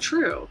 That's not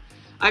true.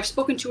 I've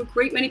spoken to a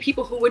great many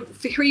people who would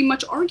very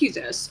much argue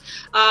this.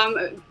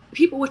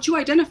 People, what you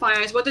identify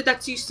as, whether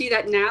that's you see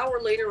that now or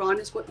later on,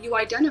 is what you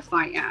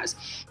identify as.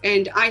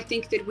 And I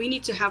think that we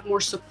need to have more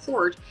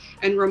support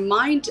and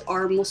remind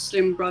our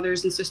Muslim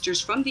brothers and sisters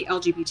from the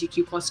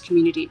LGBTQ plus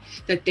community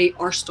that they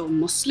are still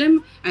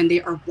Muslim, and they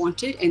are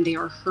wanted, and they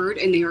are heard,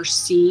 and they are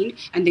seen,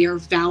 and they are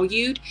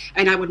valued.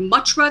 And I would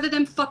much rather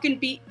them fucking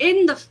be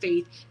in the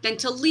faith than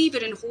to leave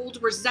it and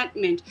hold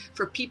resentment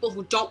for people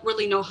who don't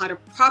really know how to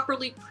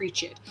properly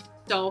preach it.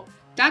 So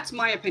that's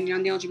my opinion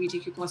on the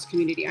LGBTQ plus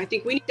community. I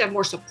think we need to have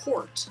more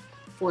support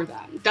for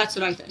them. That's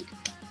what I think.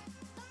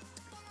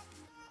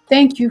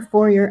 Thank you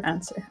for your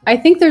answer. I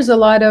think there's a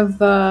lot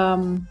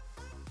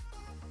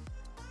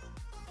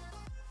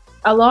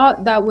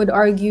that would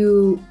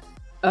argue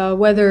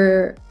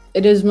whether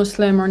it is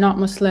Muslim or not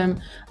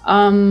Muslim.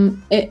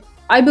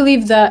 I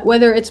believe that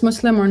whether it's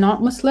Muslim or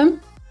not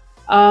Muslim,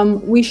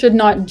 we should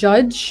not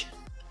judge.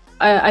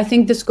 I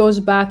think this goes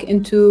back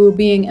into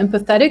being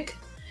empathetic.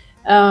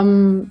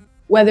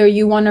 Whether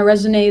you want to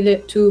resonate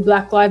it to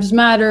Black Lives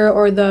Matter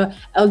or the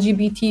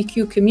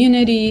LGBTQ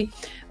community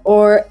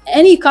or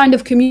any kind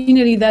of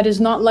community that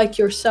is not like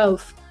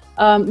yourself,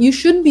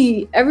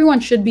 everyone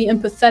should be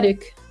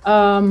empathetic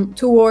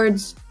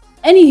towards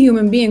any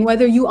human being,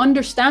 whether you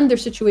understand their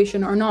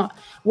situation or not,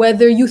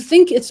 whether you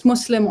think it's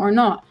Muslim or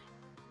not.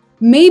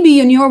 Maybe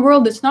in your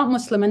world it's not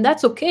Muslim, and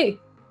that's okay.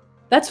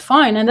 That's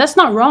fine, and that's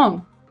not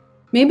wrong.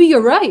 Maybe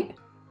you're right.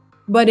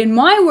 But in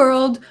my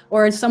world,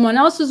 or in someone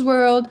else's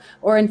world,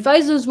 or in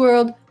Faiza's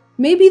world,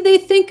 maybe they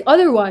think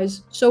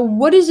otherwise. So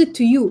what is it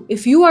to you?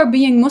 If you are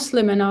being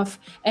Muslim enough,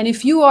 and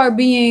if you are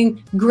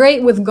being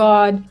great with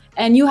God,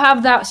 and you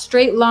have that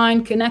straight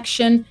line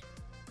connection,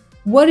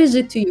 what is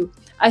it to you?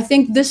 I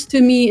think this,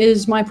 to me,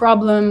 is my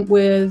problem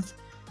with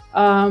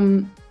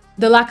the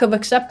lack of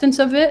acceptance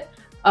of it.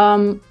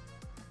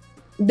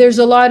 There's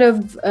a lot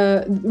of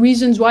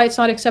reasons why it's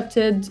not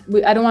accepted.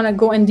 I don't want to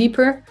go in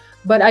deeper,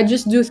 but I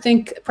just do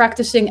think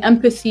practicing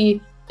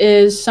empathy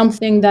is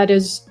something that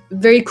is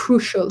very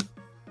crucial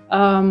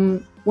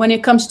when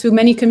it comes to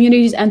many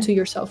communities and to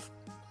yourself.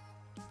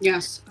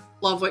 Yes,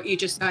 love what you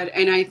just said.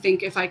 And I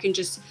think if I can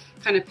just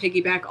kind of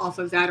piggyback off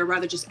of that, or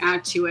rather just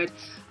add to it,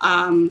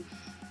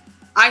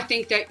 I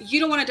think that you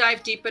don't want to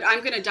dive deep, but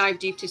I'm going to dive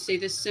deep to say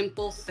this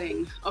simple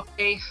thing,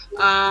 okay?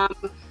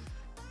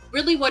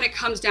 Really what it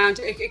comes down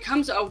to, it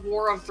comes a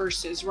war of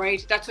verses,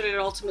 right? That's what it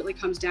ultimately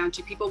comes down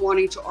to. People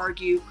wanting to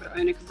argue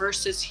Quranic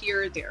verses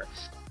here or there.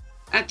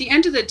 At the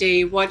end of the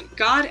day, what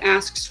God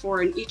asks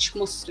for in each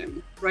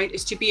Muslim, right,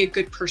 is to be a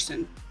good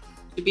person.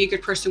 To be a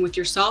good person with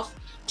yourself,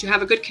 to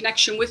have a good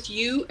connection with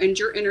you and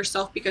your inner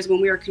self, because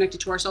when we are connected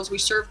to ourselves, we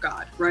serve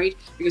God, right?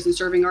 Because in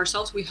serving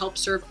ourselves, we help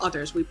serve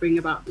others. We bring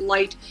about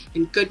light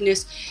and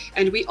goodness.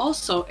 And we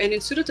also, and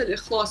in Surah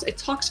Al-Ikhlas, it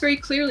talks very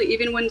clearly,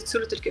 even when it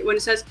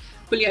says,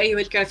 "Qul ya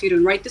ayyuhal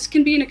kafirun," right? This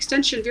can be an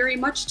extension very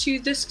much to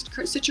this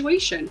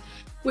situation,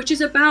 which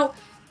is about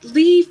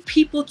leave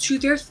people to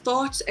their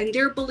thoughts and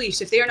their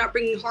beliefs. If they are not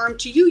bringing harm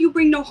to you, you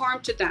bring no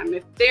harm to them.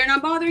 If they are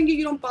not bothering you,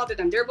 you don't bother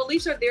them. Their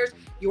beliefs are theirs,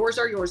 yours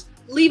are yours.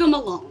 Leave them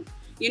alone.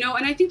 You know,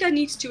 and I think that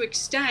needs to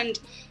extend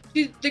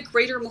to the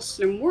greater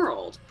Muslim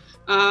world.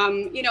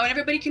 You know, and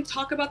everybody can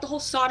talk about the whole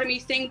sodomy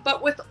thing,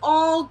 but with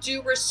all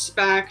due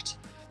respect,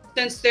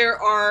 since there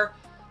are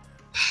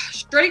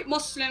straight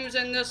Muslims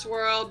in this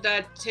world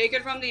that take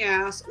it from the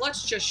ass,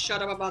 let's just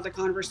shut up about the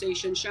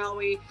conversation, shall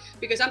we?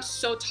 Because I'm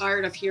so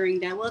tired of hearing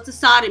that, well, it's a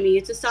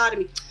sodomy.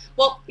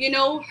 Well, you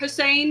know,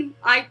 Hussein,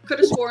 I could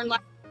have sworn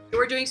like you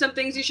were doing some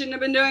things you shouldn't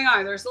have been doing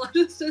either. So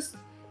let's just,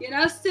 you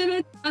know,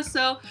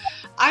 so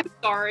I'm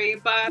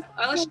sorry, but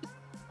let's just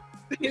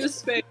be the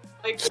space.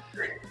 Like,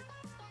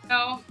 you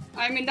know,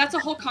 I mean, that's a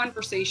whole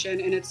conversation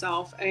in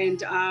itself.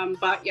 And,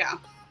 but yeah.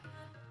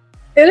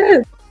 It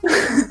is.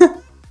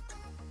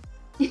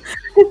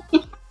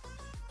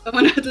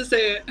 Someone had to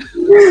say it.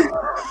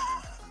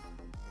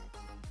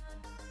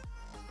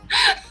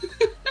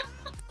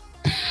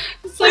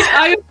 It's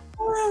like,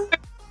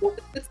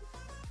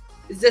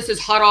 this is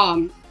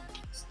haram.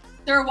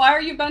 Sir, why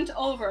are you bent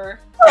over?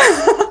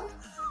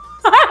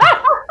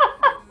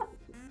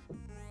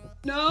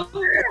 No.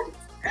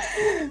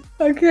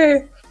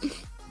 Okay.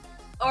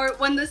 Or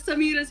when the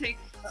Samira saying,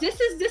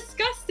 this is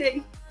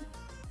disgusting.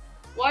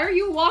 Why are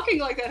you walking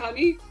like that,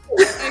 honey?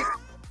 Like,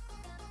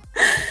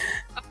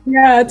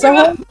 yeah,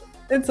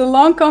 it's a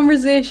long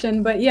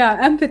conversation, but yeah,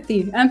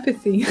 empathy,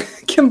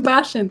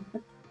 compassion.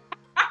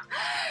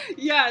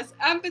 Yes,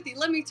 empathy.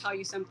 Let me tell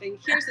you something.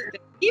 Here's the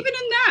thing. Even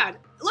in that,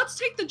 let's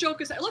take the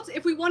joke aside.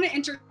 If we want to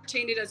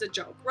entertain it as a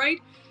joke,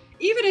 right?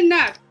 Even in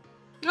that,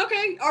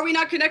 okay, are we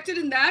not connected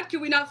in that? Can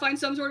we not find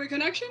some sort of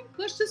connection?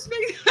 Let's just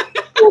make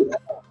we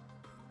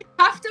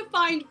have to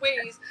find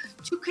ways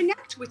to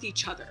connect with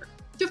each other,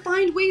 to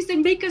find ways that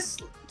make us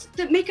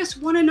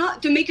one another,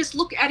 to make us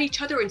look at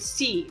each other and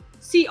see,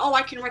 oh,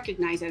 I can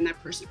recognize that in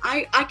that person.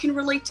 I can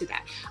relate to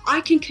that.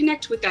 I can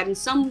connect with that in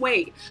some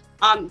way.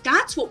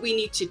 That's what we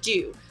need to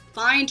do.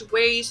 Find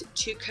ways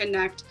to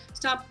connect.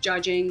 Stop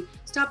judging.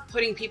 Stop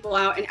putting people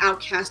out and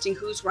outcasting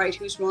who's right,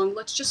 who's wrong.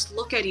 Let's just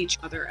look at each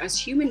other as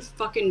human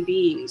fucking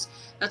beings.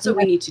 That's what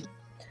we need to do.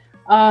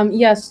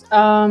 Yes.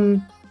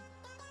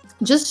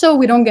 Just so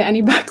we don't get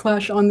any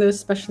backlash on this,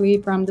 especially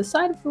from this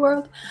side of the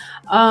world.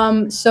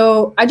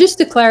 So just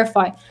to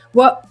clarify,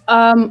 what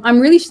I'm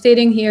really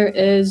stating here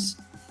is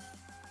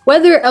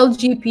whether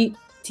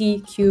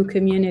LGBTQ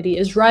community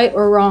is right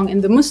or wrong in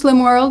the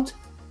Muslim world.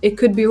 It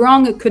could be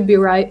wrong, it could be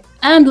right.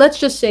 And let's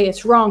just say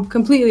it's wrong,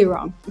 completely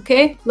wrong,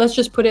 okay? Let's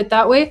just put it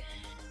that way.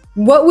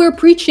 What we're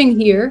preaching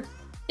here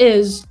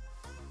is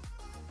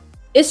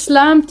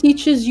Islam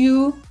teaches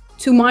you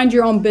to mind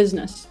your own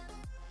business.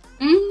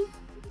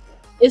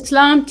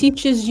 Islam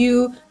teaches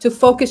you to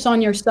focus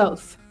on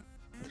yourself.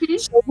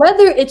 So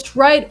whether it's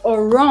right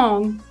or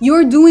wrong,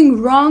 you're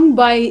doing wrong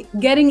by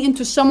getting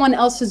into someone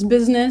else's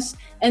business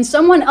and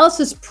someone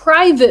else's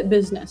private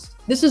business.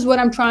 This is what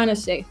I'm trying to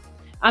say.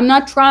 I'm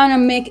not trying to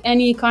make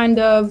any kind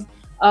of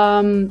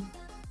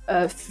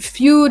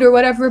feud or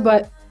whatever,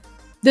 but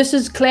this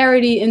is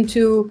clarity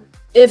into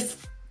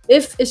if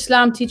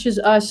Islam teaches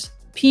us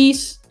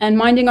peace and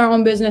minding our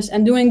own business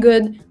and doing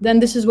good, then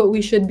this is what we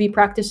should be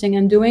practicing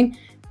and doing.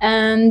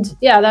 And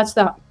yeah, that's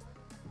that.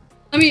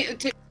 Let me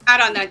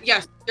add on that.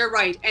 Yes, you're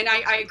right. And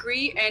I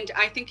agree. And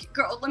I think,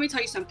 girl, let me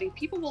tell you something.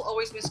 People will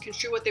always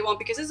misconstrue what they want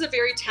because this is a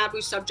very taboo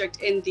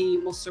subject in the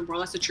Muslim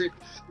world. That's the truth.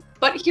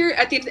 But here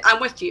at the end, I'm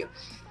with you.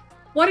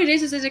 what it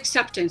is an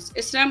acceptance.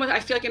 Islam, I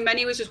feel like in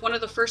many ways, was one of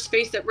the first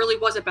faiths that really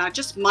was about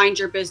just mind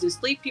your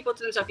business. Leave people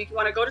to themselves. If you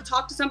want to go to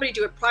talk to somebody,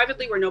 do it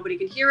privately where nobody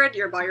can hear it.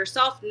 You're by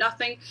yourself,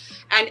 nothing.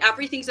 And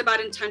everything's about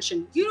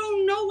intention. You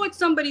don't know what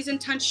somebody's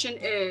intention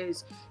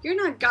is. You're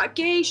not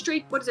gay,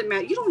 straight, what does it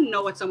matter? You don't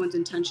know what someone's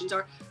intentions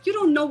are. You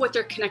don't know what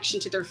their connection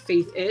to their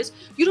faith is.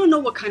 You don't know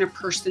what kind of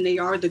person they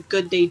are, the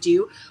good they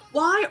do.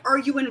 Why are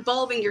you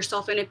involving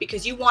yourself in it?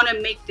 Because you want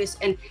to make this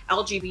an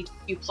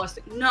LGBTQ plus?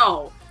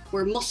 No,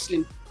 we're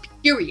Muslim.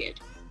 Period.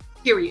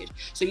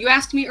 So you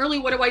asked me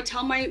earlier, what do I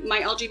tell my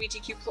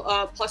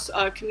LGBTQ plus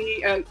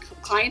community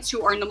clients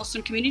who are in the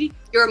Muslim community?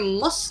 You're a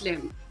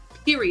Muslim.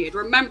 Period.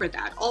 Remember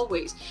that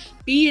always.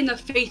 Be in the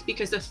faith,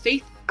 because the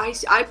faith,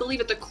 I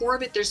believe at the core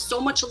of it, there's so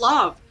much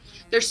love.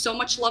 There's so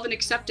much love and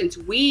acceptance.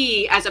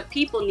 We as a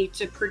people need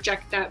to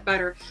project that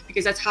better,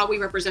 because that's how we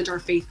represent our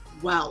faith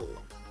well.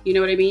 You know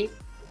what I mean?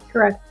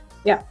 Correct.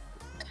 Yeah.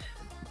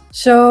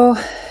 So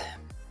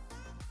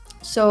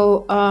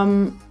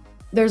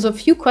there's a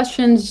few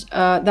questions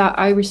that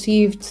I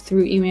received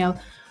through email,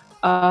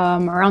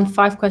 around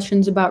 5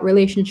 questions about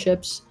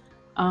relationships.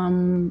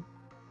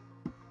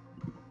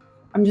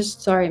 I'm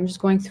just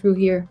going through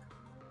here.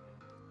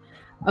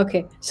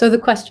 Okay, so the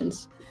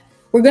questions.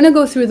 We're going to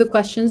go through the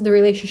questions, the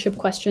relationship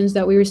questions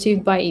that we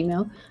received by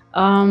email.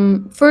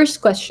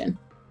 First question.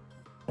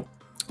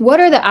 What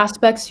are the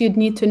aspects you'd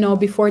need to know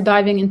before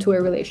diving into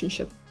a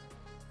relationship?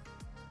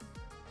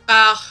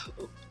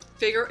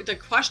 The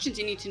questions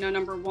you need to know,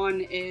 number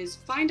one, is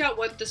find out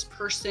what this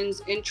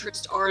person's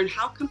interests are and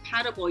how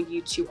compatible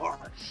you two are.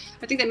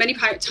 I think that many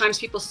times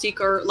people seek,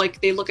 or like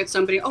they look at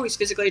somebody, oh, he's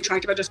physically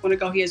attractive, I just want to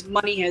go, he has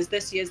money, he has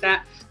this, he has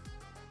that.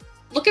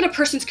 Look at a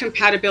person's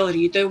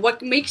compatibility.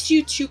 What makes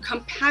you two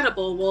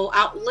compatible will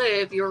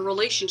outlive your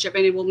relationship,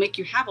 and it will make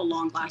you have a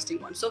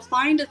long-lasting one. So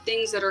find the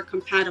things that are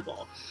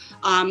compatible.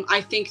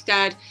 I think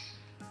that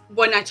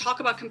when I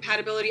talk about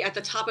compatibility, at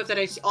the top of that,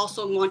 I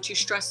also want to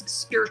stress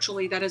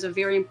spiritually. That is a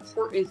very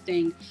important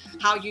thing.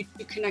 How you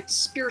connect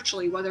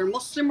spiritually, whether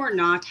Muslim or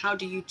not, how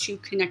do you two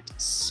connect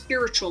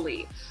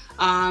spiritually?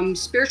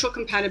 Spiritual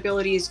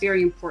compatibility is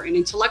very important.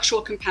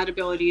 Intellectual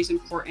compatibility is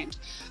important.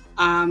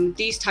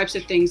 These types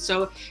of things.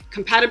 So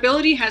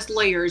compatibility has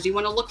layers. You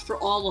want to look for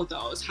all of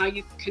those, how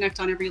you connect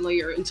on every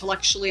layer,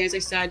 intellectually, as I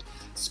said,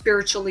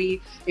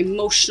 spiritually,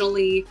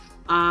 emotionally.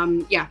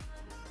 Yeah.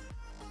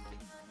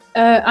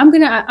 I'm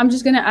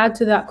just gonna add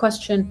to that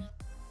question.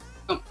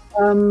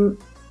 Do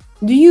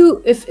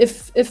you,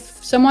 if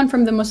someone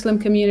from the Muslim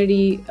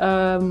community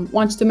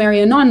wants to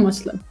marry a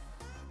non-Muslim,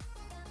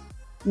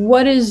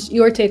 what is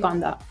your take on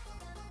that?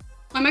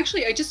 I'm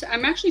actually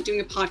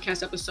doing a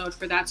podcast episode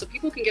for that, so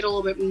people can get a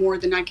little bit more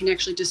than I can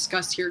actually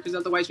discuss here, because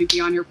otherwise we'd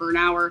be on here for an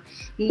hour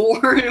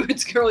more, and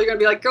it's really gonna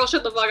be like, girl,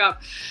 shut the fuck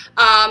up.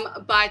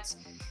 But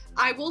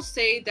I will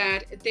say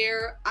that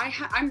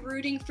I'm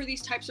rooting for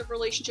these types of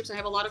relationships. I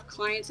have a lot of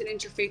clients in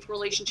interfaith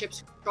relationships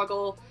who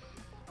struggle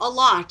a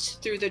lot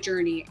through the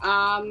journey,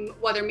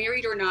 whether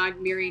married or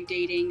not, married,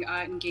 dating,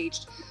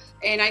 engaged.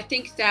 And I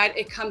think that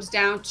it comes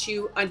down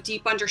to a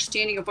deep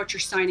understanding of what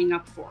you're signing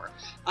up for.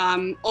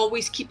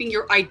 Always keeping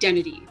your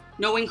identity,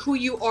 knowing who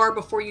you are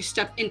before you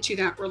step into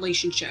that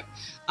relationship,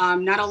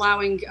 not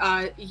allowing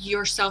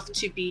yourself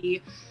to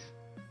be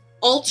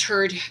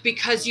altered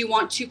because you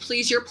want to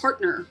please your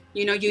partner.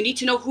 You need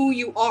to know who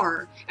you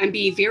are and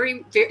be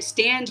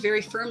stand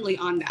very firmly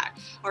on that.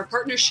 Our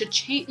partners should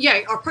change.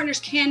 Yeah, our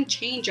partners can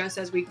change us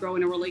as we grow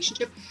in a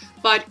relationship,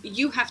 but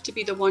you have to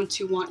be the one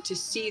to want to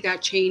see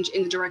that change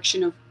in the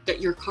direction of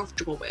that you're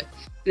comfortable with.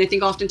 And I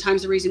think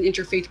oftentimes the reason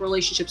interfaith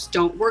relationships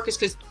don't work is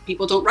because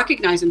people don't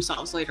recognize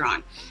themselves later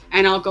on.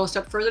 And I'll go a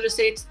step further to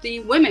say it's the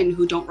women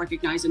who don't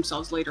recognize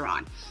themselves later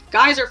on.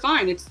 Guys are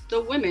fine. It's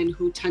the women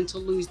who tend to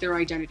lose their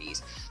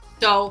identities.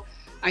 So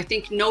I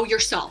think know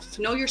yourself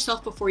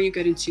before you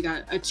get into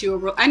that,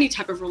 any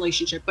type of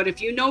relationship. But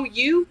if you know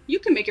you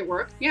can make it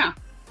work. Yeah.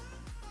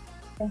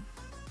 Okay.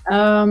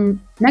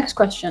 Next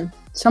question.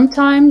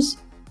 Sometimes,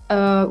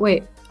 let's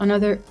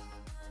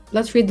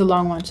read the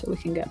long one so we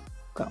can get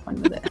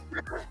on with it.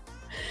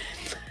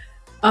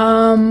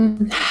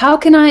 How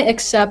can I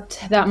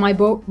accept that my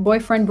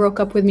boyfriend broke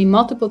up with me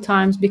multiple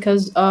times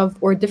because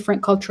of our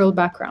different cultural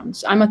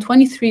backgrounds? I'm a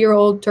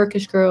 23-year-old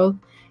Turkish girl.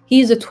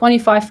 He's a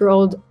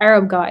 25-year-old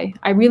Arab guy.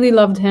 I really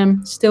loved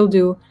him, still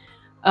do,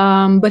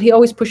 but he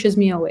always pushes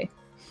me away.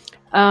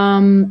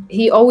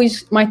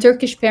 My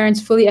Turkish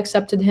parents fully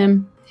accepted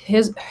him.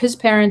 His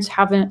parents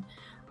haven't.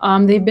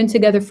 They've been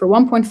together for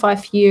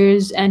 1.5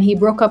 years, and he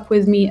broke up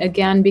with me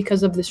again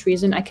because of this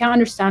reason. I can't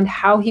understand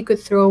how he could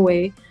throw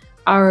away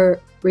our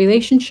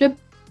relationship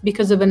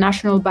because of a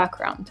national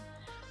background.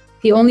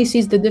 He only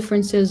sees the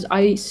differences.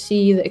 I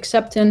see the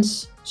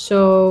acceptance,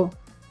 so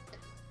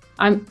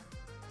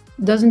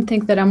doesn't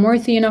think that I'm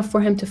worthy enough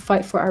for him to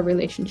fight for our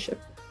relationship.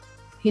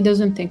 He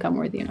doesn't think I'm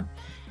worthy enough.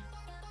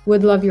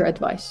 Would love your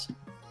advice.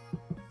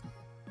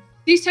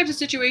 These types of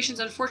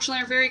situations,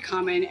 unfortunately, are very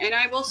common. And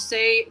I will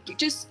say,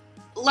 just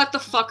let the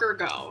fucker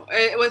go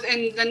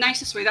in the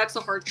nicest way. That's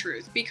the hard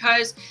truth,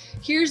 because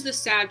here's the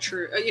sad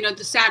truth,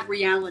 the sad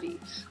reality,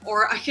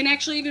 or I can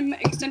actually even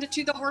extend it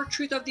to the hard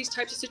truth of these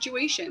types of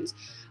situations.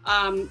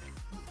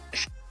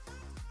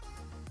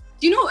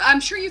 I'm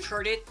sure you've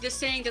heard it, this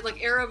saying that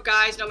like Arab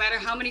guys, no matter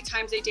how many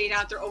times they date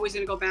out, they're always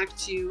going to go back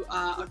to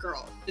a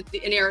girl,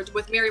 married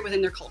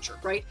within their culture,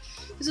 right?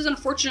 This is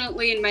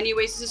unfortunately, in many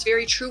ways, this is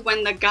very true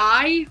when the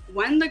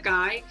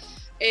guy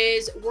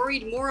is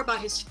worried more about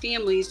his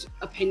family's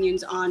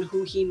opinions on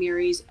who he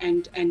marries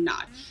and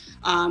not,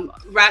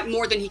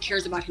 more than he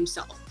cares about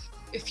himself.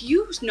 If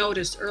you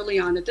notice early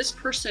on that this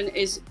person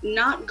is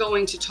not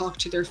going to talk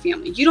to their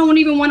family, you don't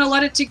even want to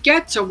let it to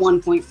get to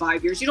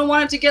 1.5 years. You don't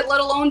want it to get,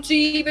 let alone to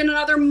even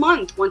another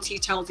month, once he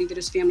tells you that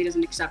his family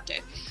doesn't accept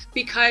it.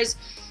 Because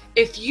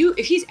if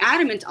he's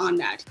adamant on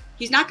that,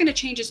 he's not going to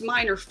change his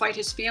mind or fight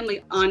his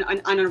family on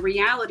a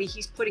reality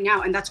he's putting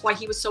out. And that's why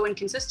he was so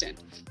inconsistent.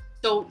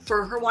 So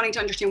for her wanting to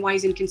understand why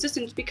he's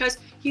inconsistent is because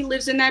he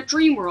lives in that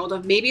dream world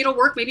of maybe it'll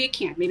work, maybe it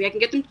can't, maybe I can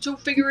get them to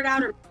figure it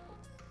out,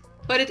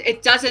 but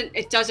it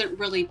doesn't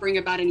really bring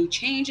about any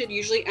change. It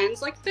usually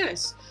ends like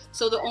this.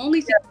 So the only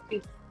thing you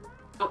can do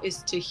now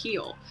is to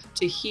heal,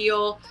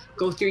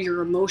 go through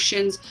your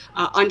emotions,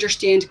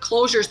 understand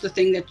closure is the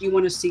thing that you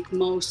want to seek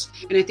most.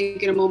 And I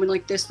think in a moment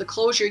like this, the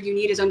closure you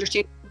need is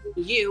understanding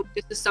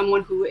this is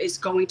someone who is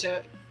going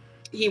to,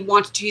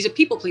 he's a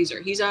people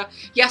pleaser. He's a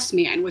yes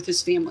man with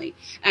his family.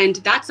 And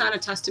that's not a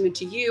testament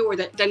to you, or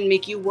that doesn't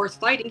make you worth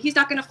fighting. He's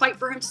not going to fight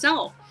for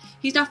himself.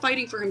 He's not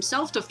fighting for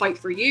himself to fight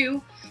for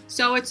you.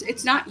 So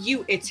it's not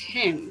you, it's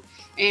him.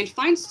 And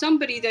find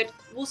somebody that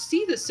will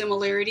see the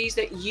similarities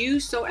that you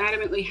so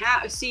adamantly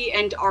see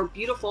and are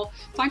beautiful.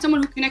 Find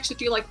someone who connects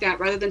with you like that,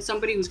 rather than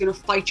somebody who's going to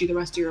fight you the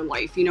rest of your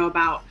life,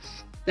 about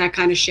that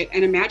kind of shit.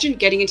 And imagine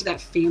getting into that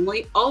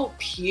family. Oh,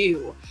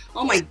 pew.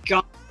 Oh my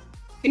God.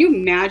 Can you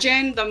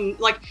imagine them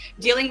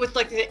dealing with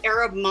the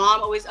Arab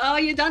mom always, oh,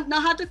 you don't know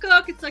how to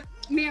cook. It's like,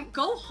 man,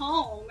 go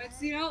home.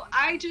 It's,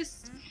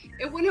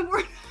 it wouldn't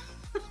work.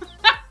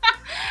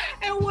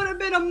 It would have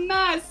been a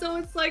mess. So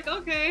it's like,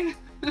 okay.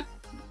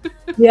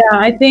 Yeah,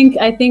 I think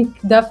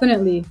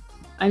definitely.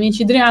 I mean,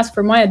 she didn't ask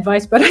for my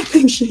advice, but I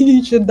think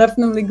she should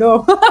definitely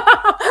go.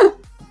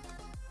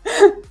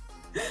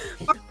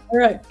 All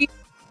right.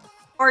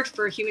 Hard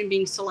for human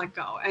beings to let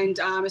go, and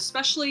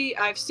especially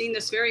I've seen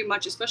this very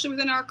much, especially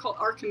within our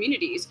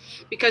communities,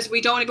 because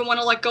we don't even want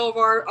to let go of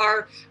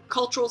our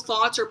cultural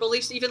thoughts or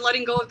beliefs. Even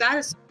letting go of that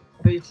is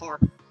very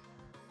hard.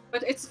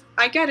 But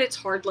I get it's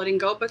hard letting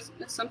go, but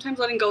sometimes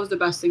letting go is the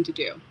best thing to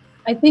do.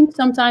 I think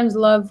sometimes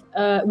love,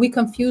 we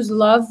confuse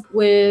love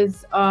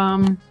with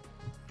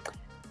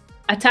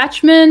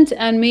attachment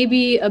and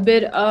maybe a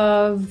bit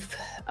of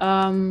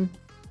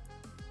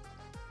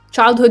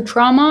childhood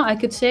trauma, I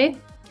could say.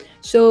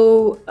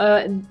 So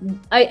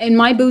in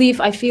my belief,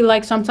 I feel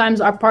like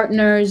sometimes our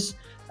partners,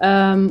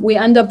 we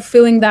end up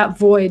filling that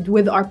void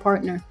with our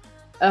partner.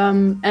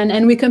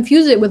 And we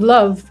confuse it with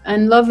love,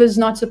 and love is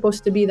not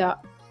supposed to be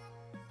that.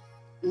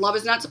 Love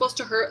is not supposed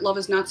to hurt. Love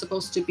is not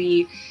supposed to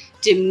be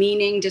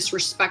demeaning,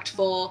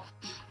 disrespectful,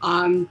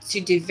 to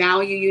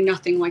devalue you,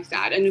 nothing like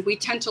that. And we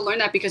tend to learn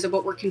that because of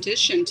what we're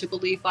conditioned to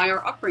believe by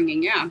our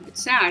upbringing. Yeah,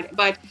 it's sad.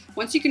 But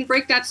once you can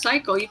break that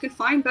cycle, you can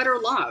find better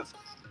love.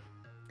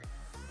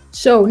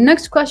 So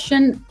next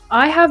question,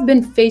 I have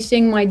been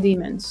facing my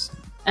demons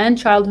and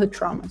childhood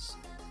traumas.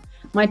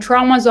 My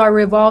traumas are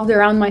revolved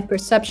around my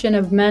perception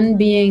of men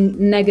being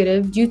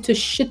negative due to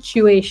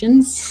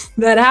situations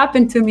that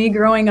happened to me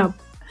growing up.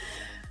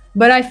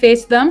 But I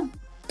faced them,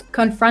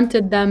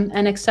 confronted them,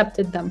 and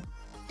accepted them.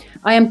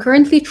 I am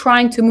currently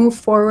trying to move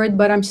forward,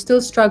 but I'm still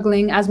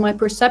struggling as my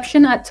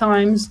perception at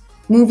times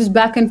moves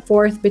back and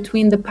forth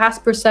between the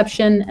past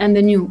perception and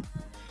the new.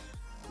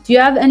 Do you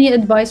have any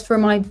advice for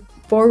my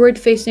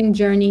forward-facing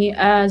journey,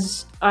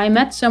 as I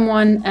met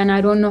someone and I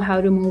don't know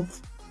how to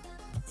move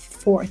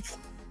forth?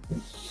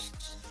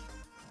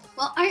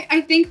 Well,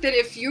 I think that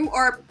if you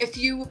are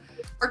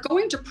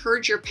going to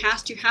purge your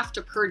past, you have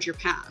to purge your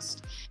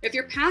past. If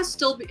your past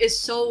still is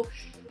so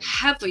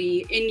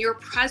heavy in your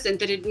present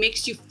that it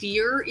makes you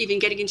fear even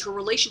getting into a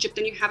relationship,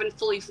 then you haven't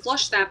fully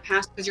flushed that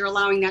past, because you're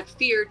allowing that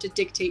fear to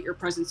dictate your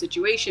present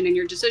situation and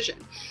your decision.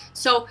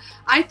 So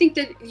I think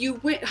that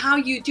how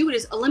you do it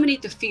is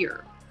eliminate the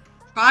fear.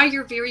 Try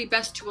your very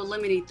best to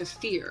eliminate the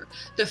fear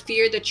that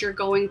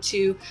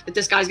that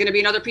this guy's going to be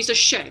another piece of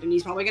shit, and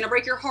he's probably going to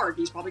break your heart, and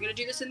he's probably going to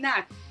do this and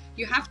that.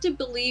 You have to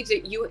believe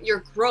that your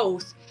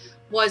growth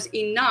was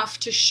enough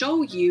to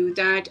show you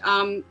that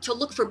to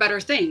look for better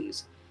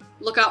things,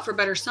 look out for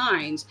better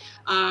signs.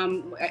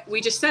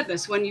 We just said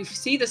this, when you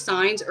see the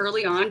signs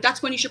early on,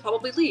 that's when you should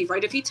probably leave,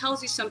 right? If he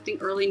tells you something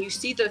early and you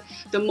see the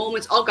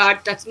moments, oh God,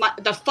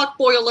 the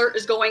fuckboy alert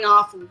is going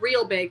off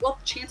real big, well,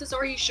 chances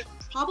are you should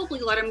probably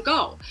let him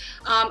go.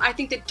 I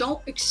think that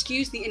don't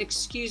excuse the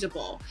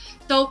inexcusable.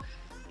 So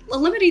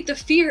eliminate the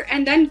fear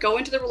and then go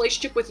into the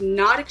relationship with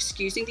not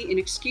excusing the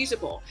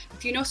inexcusable.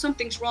 If you know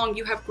something's wrong,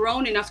 you have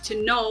grown enough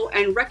to know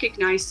and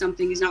recognize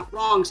something is not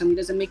wrong. Something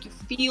doesn't make you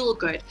feel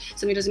good.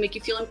 Something doesn't make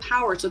you feel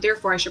empowered. So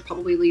therefore I should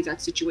probably leave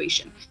that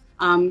situation.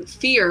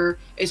 Fear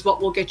is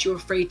what will get you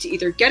afraid to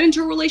either get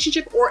into a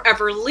relationship or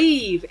ever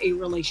leave a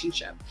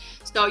relationship.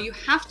 So you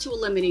have to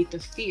eliminate the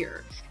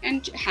fear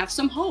and have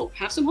some hope.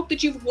 Have some hope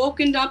that you've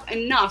woken up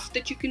enough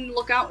that you can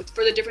look out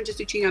for the differences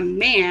between a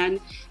man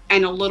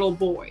and a little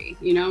boy,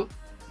 you know?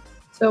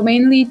 So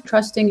mainly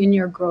trusting in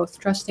your growth,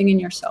 trusting in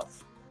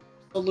yourself.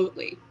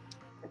 Absolutely.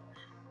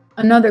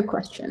 Another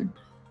question.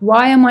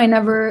 Why am I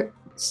never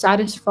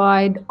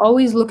satisfied,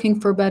 always looking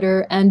for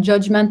better, and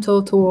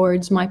judgmental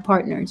towards my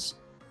partners?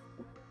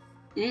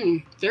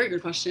 Very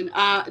good question.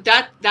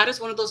 That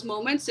is one of those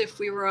moments. If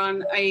we were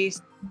on a,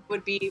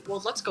 would be,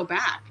 well, let's go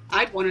back.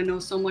 I'd want to know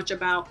so much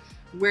about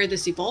where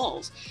this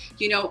evolves.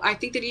 You know, I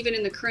think that even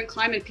in the current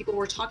climate, people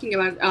were talking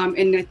about,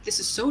 and that this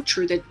is so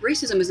true, that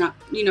racism is not,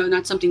 you know,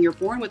 not something you're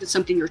born with, it's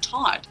something you're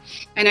taught.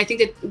 And I think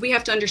that we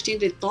have to understand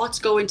that thoughts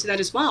go into that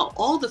as well.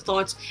 All the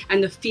thoughts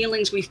and the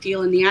feelings we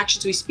feel and the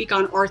actions we speak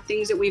on are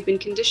things that we've been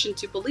conditioned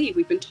to believe.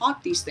 We've been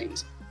taught these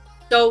things.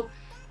 So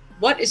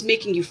what is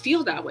making you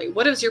feel that way?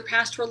 What does your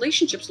past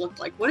relationships look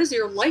like? What has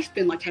your life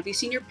been like? Have you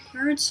seen your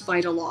parents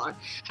fight a lot?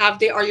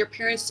 Are your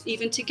parents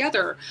even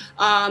together?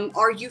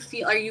 Are you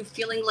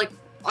feeling like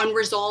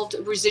unresolved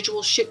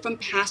residual shit from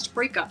past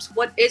breakups?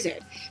 What is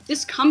it?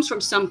 This comes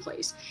from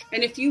someplace.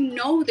 And if you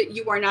know that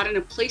you are not in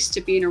a place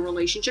to be in a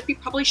relationship, you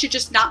probably should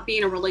just not be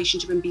in a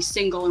relationship and be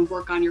single and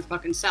work on your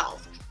fucking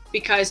self,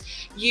 because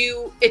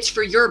it's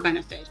for your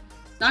benefit.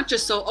 Not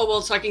just so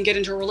I can get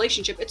into a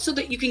relationship. It's so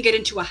that you can get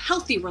into a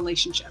healthy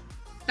relationship.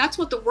 That's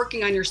what the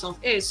working on yourself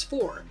is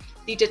for.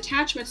 The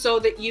detachment so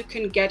that you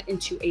can get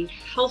into a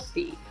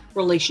healthy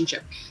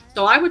relationship.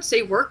 So I would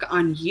say work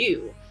on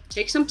you.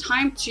 Take some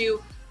time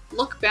to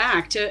look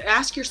back, to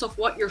ask yourself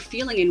what you're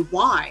feeling and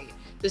why.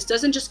 This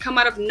doesn't just come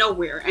out of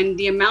nowhere. And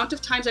the amount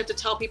of times I have to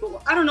tell people,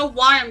 well, I don't know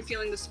why I'm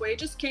feeling this way. It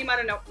just came out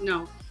of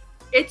no.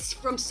 It's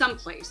from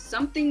someplace.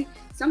 Something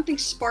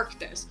sparked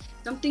this.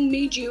 Something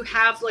made you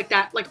have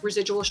like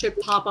residual shit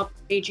pop up,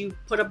 made you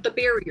put up the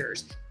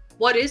barriers.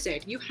 What is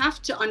it? You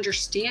have to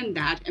understand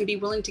that and be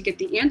willing to get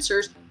the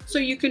answers so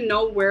you can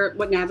know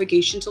what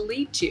navigation to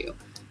lead to.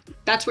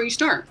 That's where you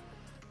start.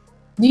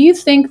 Do you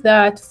think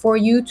that for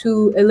you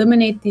to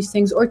eliminate these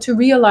things or to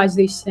realize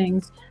these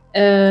things,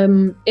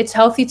 it's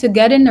healthy to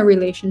get in a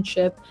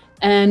relationship?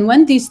 And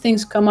when these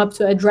things come up,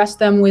 to address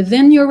them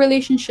within your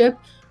relationship?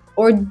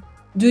 Or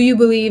do you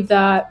believe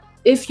that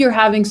if you're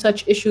having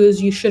such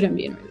issues, you shouldn't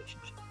be in a relationship?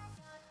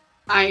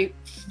 I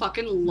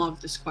fucking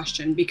love this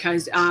question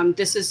because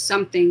this is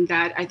something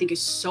that I think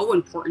is so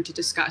important to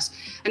discuss.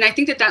 And I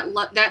think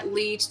that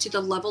leads to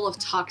the level of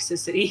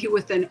toxicity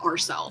within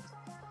ourselves.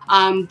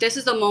 This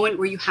is a moment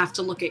where you have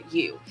to look at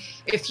you.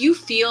 If you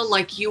feel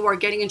like you are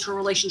getting into a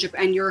relationship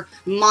and you're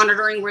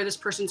monitoring where this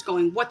person's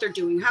going, what they're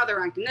doing, how they're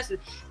acting,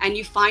 and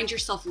you find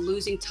yourself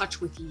losing touch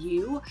with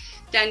you,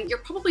 then you're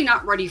probably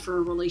not ready for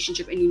a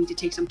relationship and you need to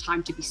take some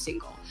time to be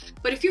single.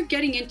 But if you're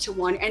getting into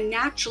one and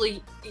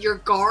naturally your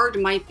guard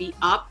might be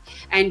up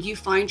and you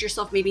find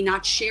yourself maybe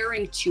not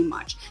sharing too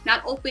much,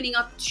 not opening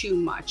up too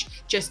much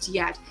just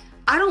yet,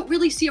 I don't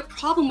really see a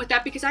problem with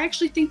that, because I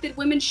actually think that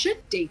women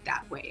should date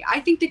that way. I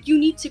think that you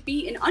need to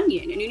be an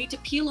onion and you need to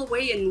peel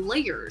away in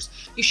layers.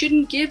 You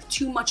shouldn't give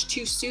too much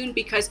too soon,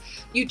 because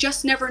you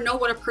just never know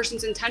what a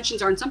person's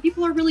intentions are. And some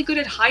people are really good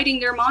at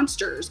hiding their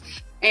monsters,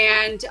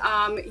 and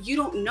you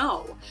don't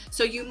know.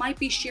 So you might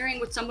be sharing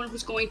with someone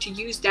who's going to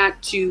use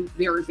that to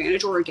their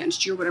advantage or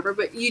against you or whatever,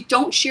 but you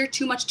don't share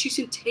too much too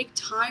soon. Take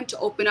time to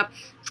open up.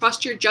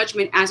 Trust your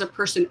judgment as a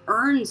person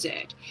earns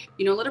it.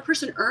 You know, let a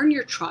person earn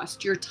your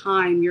trust, your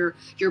time, your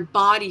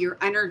body, your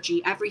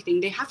energy, everything.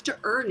 They have to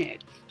earn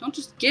it. Don't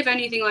just give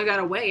anything like that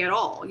away at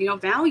all. You know,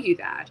 value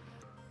that.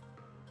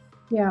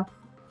 Yeah.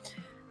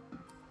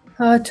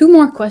 2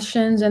 more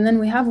questions, and then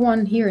we have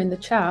one here in the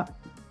chat.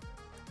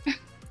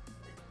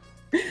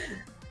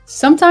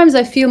 Sometimes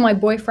I feel my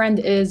boyfriend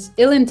is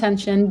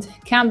ill-intentioned,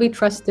 can't be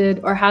trusted,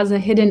 or has a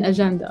hidden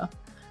agenda.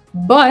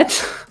 But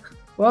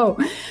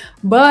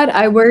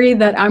I worry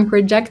that I'm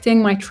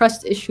projecting my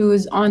trust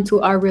issues onto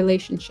our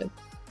relationship.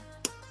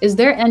 Is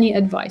there any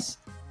advice?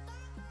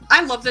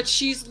 I love that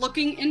she's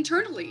looking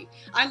internally.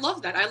 I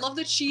love that. I love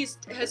that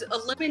has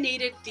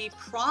eliminated the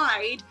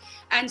pride,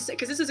 and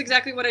because this is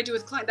exactly what I do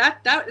with clients.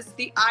 That is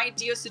the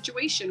ideal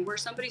situation where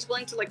somebody's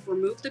willing to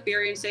remove the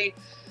barrier and say,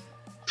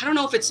 I don't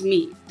know if it's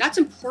me. That's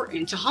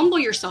important, to humble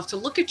yourself, to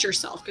look at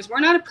yourself, because we're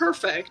not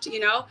perfect, you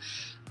know.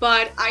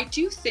 But I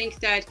do think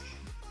that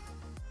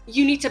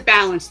you need to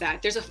balance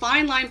that. There's a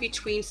fine line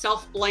between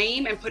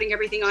self-blame and putting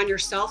everything on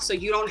yourself so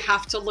you don't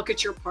have to look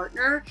at your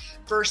partner,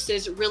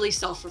 versus really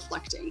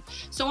self-reflecting.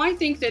 So I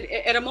think that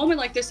at a moment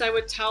like this, I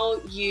would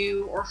tell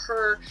you or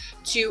her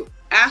to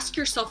ask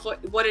yourself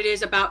what it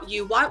is about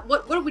you.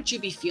 What would you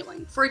be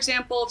feeling? For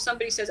example, if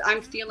somebody says,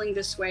 I'm feeling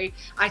this way,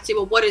 I'd say,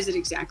 well, what is it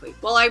exactly?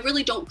 Well, I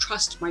really don't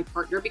trust my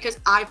partner because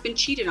I've been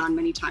cheated on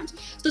many times.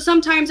 So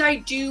sometimes I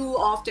do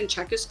often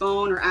check his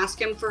phone or ask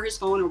him for his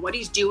phone or what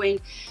he's doing.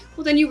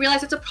 Well, then you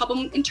realize it's a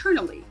problem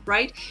internally,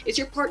 right? Is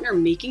your partner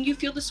making you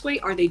feel this way?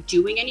 Are they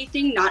doing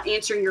anything, not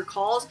answering your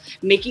calls,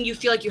 making you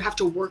feel like you have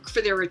to work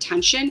for their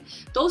attention?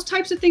 Those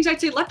types of things, I'd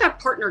say, let that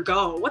partner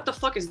go. What the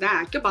fuck is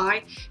that?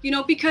 Goodbye.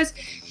 Because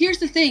here's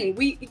the thing,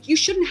 you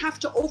shouldn't have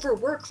to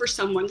overwork for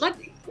someone. Let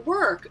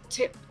work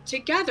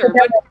together.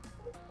 But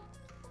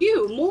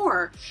you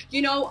more,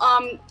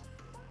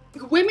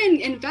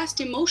 women invest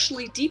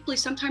emotionally deeply,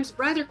 sometimes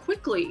rather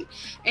quickly.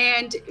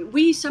 And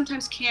we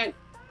sometimes can't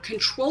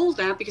control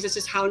that because this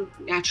is how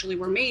naturally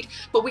we're made,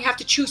 but we have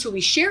to choose who we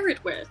share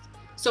it with,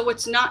 so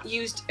it's not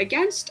used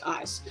against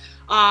us,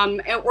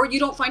 or you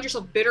don't find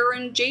yourself bitter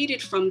and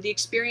jaded from the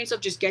experience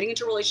of just getting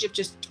into a relationship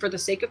just for the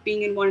sake of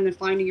being in one and then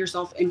finding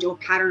yourself into a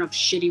pattern of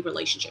shitty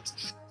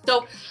relationships.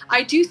 So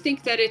I do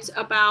think that it's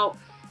about,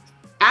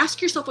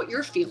 ask yourself what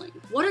you're feeling.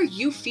 What are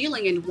you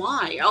feeling and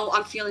why? Oh,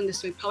 I'm feeling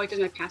this way probably because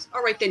of my past.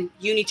 All right, then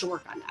you need to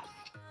work on that.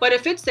 But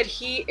if it's that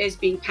he is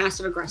being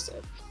passive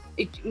aggressive,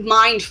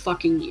 mind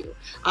fucking you,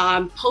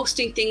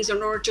 posting things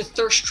in order to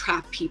thirst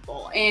trap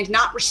people and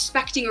not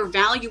respecting or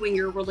valuing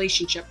your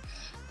relationship,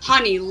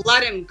 honey,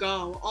 let him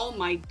go. Oh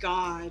my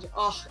God.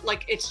 Oh,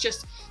 it's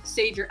just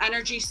save your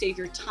energy, save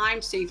your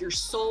time, save your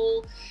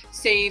soul,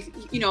 save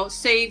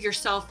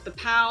yourself the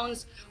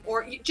pounds,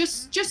 or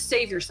just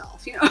save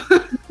yourself,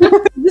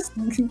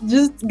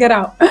 just get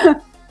out.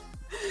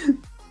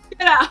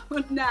 Get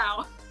out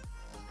now.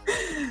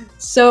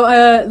 So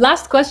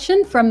last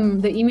question from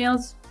the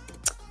emails.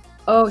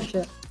 Oh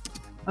shit.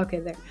 Okay,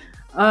 there.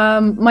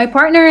 My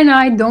partner and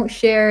I don't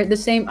share the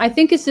same. I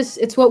think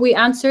it's what we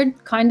answered,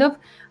 kind of.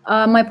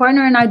 My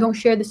partner and I don't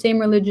share the same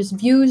religious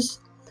views,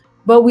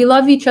 but we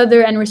love each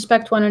other and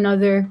respect one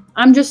another.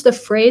 I'm just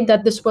afraid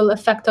that this will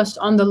affect us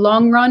on the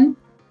long run.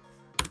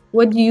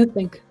 What do you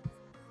think?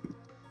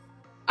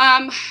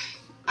 I'm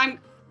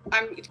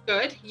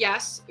good.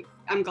 Yes.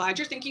 I'm glad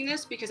you're thinking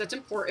this because that's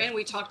important.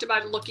 We talked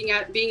about looking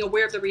at being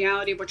aware of the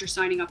reality of what you're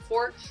signing up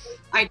for.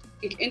 I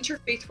think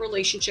interfaith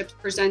relationships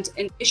present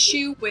an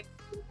issue with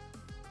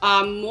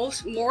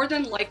more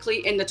than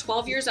likely in the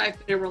 12 years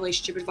I've been a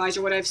relationship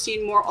advisor, what I've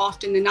seen more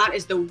often than not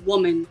is the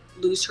woman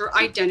lose her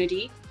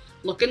identity,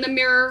 look in the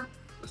mirror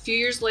a few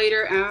years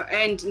later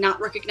and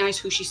not recognize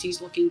who she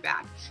sees looking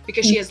back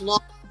because she has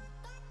lost.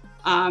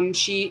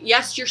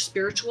 Yes, you're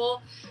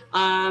spiritual,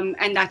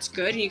 and that's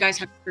good. And you guys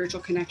have a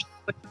spiritual connection.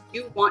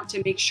 You want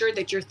to make sure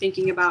that you're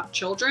thinking about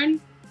children.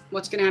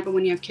 What's going to happen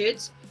when you have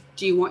kids?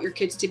 Do you want your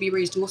kids to be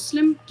raised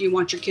Muslim? Do you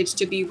want your kids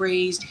to be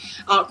raised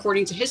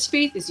according to his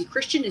faith? Is he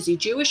Christian? Is he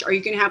Jewish? Are you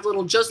going to have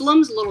little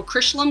Juzlums, little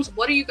Krishlams?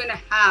 What are you going to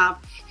have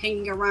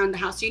hanging around the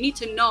house? So you need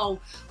to know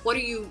what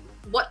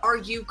are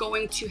you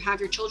going to have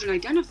your children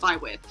identify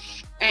with?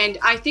 And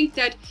I think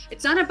that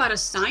it's not about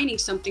assigning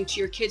something to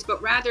your kids,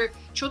 but rather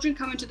children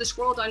come into this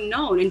world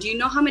unknown. And do you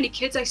know how many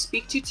kids I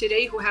speak to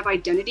today who have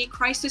identity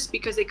crisis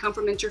because they come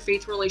from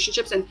interfaith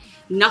relationships and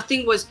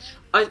nothing was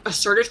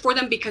asserted for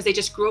them because they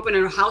just grew up in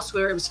a house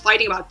where it was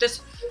fighting about this,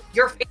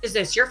 your faith is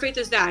this, your faith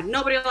is that,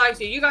 nobody likes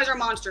you, you guys are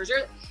monsters.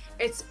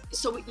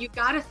 So you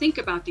got to think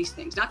about these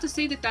things. Not to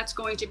say that that's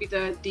going to be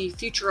the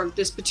future of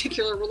this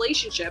particular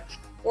relationship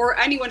or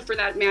anyone for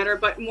that matter,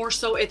 but more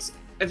so it's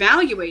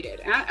evaluated.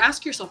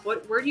 Ask yourself,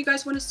 where do you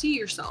guys want to see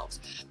yourselves?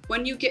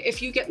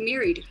 If you get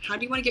married, how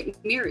do you want to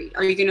get married?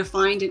 Are you going to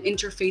find an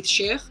interfaith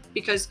sheikh?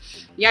 Because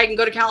you can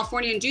go to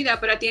California and do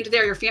that, but at the end of the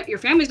day, your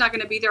family's not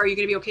going to be there. Are you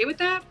going to be okay with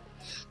that?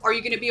 Are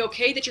you going to be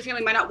okay that your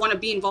family might not want to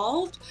be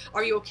involved?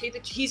 Are you okay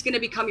that he's going to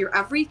become your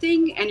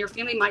everything and your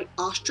family might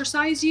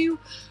ostracize you?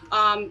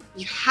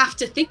 You have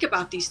to think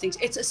about these things.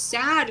 It's a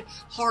sad,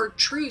 hard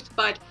truth,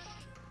 but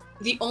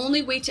the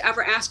only way to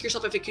ever ask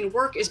yourself if it can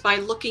work is by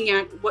looking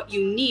at what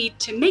you need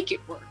to make it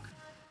work.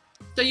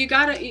 So you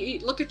gotta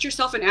look at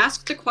yourself and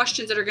ask the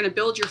questions that are going to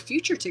build your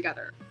future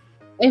together.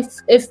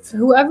 If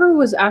whoever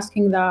was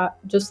asking that,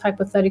 just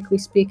hypothetically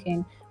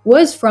speaking,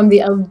 was from the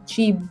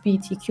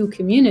LGBTQ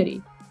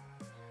community,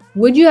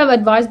 would you have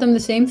advised them the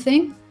same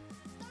thing?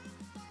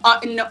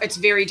 No, it's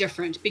very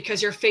different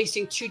because you're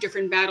facing two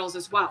different battles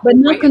as well. But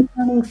not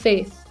concerning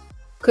faith,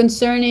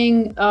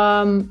 concerning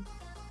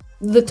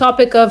the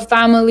topic of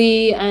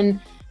family and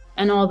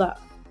all that.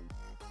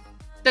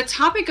 The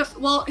topic of,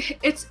 well,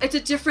 it's a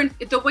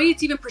different, the way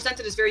it's even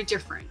presented is very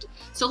different.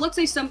 So let's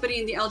say somebody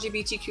in the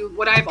LGBTQ,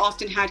 what I've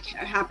often had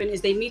happen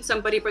is they meet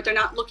somebody, but they're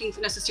not looking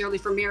necessarily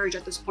for marriage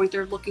at this point.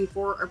 They're looking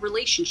for a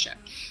relationship.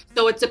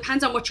 So it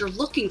depends on what you're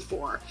looking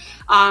for.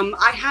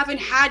 I haven't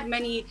had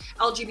many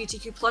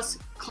LGBTQ plus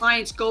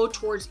clients go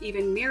towards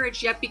even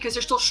marriage yet because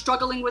they're still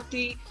struggling with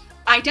the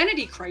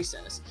identity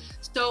crisis.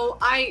 So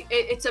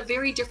it's a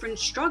very different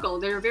struggle.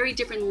 There are very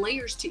different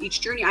layers to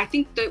each journey. I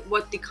think that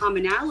what the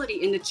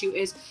commonality in the two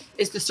is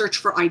the search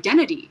for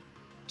identity.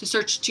 to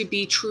search to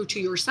be true to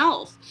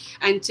yourself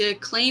and to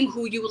claim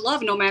who you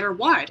love no matter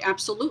what.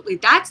 Absolutely.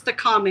 That's the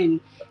common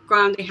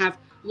ground they have.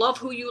 Love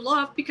who you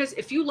love, because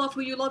if you love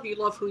who you love, you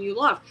love who you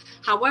love.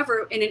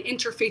 However, in an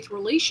interfaith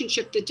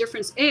relationship, the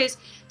difference is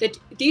that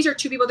these are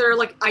two people that are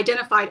like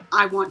identified,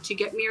 I want to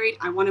get married,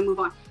 I want to move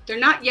on. They're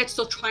not yet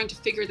still trying to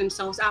figure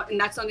themselves out. And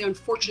that's the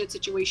unfortunate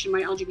situation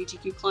my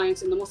LGBTQ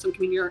clients in the Muslim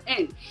community are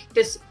in.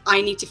 This,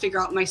 I need to figure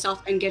out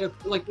myself and get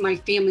my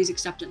family's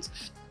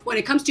acceptance. When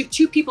it comes to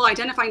two people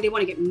identifying they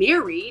want to get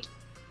married,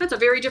 that's a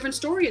very different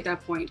story at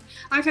that point.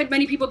 I've had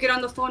many people get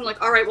on the phone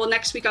like, all right, well,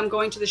 next week I'm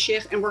going to the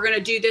sheikh and we're going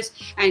to do this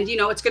and,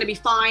 it's going to be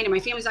fine and my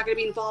family's not going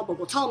to be involved, but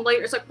we'll tell them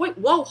later. It's like, wait,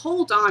 whoa,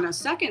 hold on a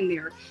second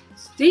there.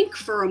 Think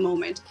for a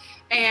moment.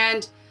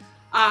 And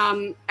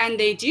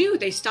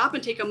they stop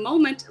and take a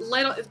moment,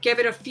 give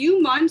it a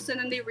few months, and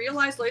then they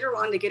realize later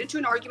on they get into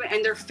an argument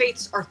and their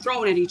faiths are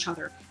thrown at each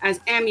other as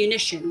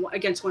ammunition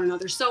against one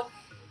another. So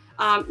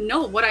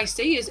no, what I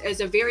say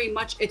is a very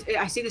much,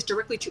 I say this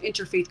directly to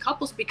interfaith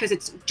couples because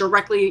it's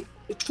directly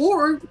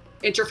for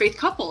interfaith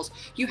couples.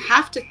 You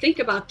have to think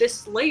about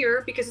this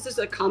layer because this is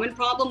a common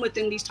problem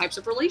within these types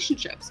of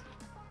relationships.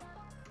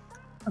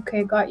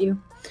 Okay, got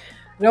you.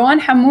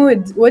 Rawan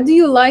Hamoud, what do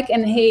you like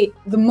and hate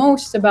the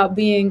most about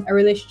being a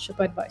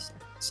relationship advisor?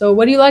 So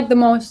what do you like the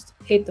most,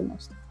 hate the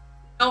most?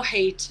 No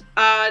hate.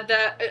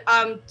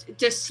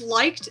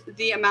 Disliked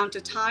the amount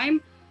of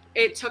time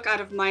it took out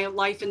of my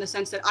life in the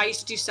sense that I used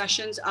to do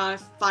sessions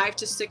 5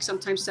 to 6,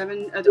 sometimes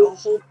 7, I'd go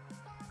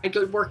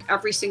to work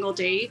every single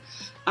day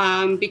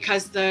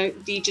because there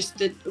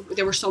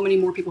were so many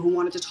more people who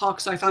wanted to talk.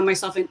 So I found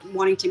myself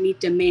wanting to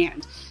meet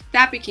demand.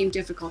 That became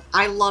difficult.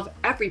 I love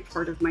every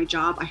part of my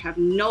job. I have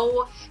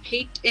no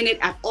hate in it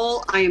at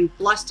all. I am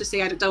blessed to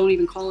say I don't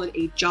even call it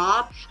a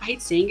job. I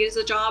hate saying it is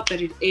a job,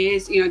 but it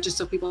is, just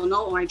so people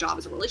know my job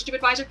is a relationship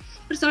advisor,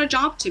 but it's not a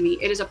job to me.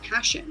 It is a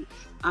passion.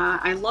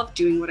 I love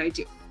doing what I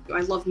do.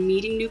 I love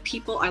meeting new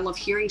people. I love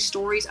hearing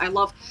stories. I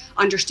love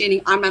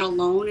understanding I'm not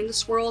alone in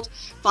this world,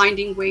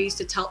 finding ways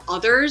to tell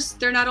others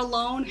they're not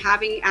alone,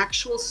 having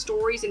actual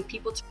stories and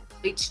people to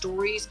relate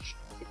stories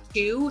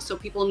to so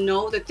people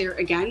know that they're,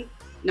 again,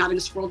 not in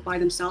this world by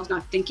themselves,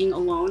 not thinking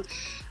alone.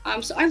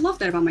 So I love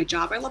that about my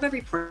job. I love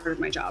every part of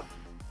my job.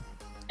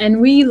 And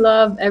we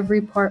love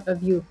every part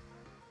of you.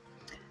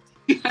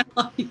 I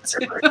love you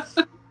too.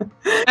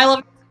 I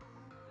love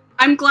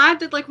I'm glad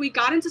that we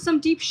got into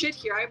some deep shit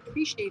here. I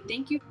appreciate it.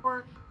 Thank you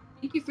for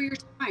your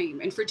time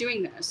and for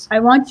doing this. I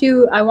want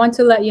to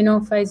let you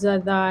know,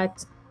 Faiza,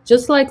 that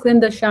just like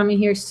Linda Shami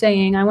here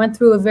saying, I went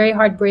through a very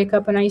hard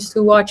breakup and I used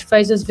to watch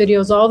Faiza's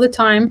videos all the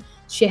time.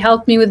 She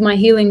helped me with my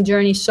healing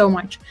journey so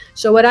much.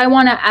 So what I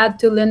want to add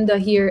to Linda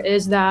here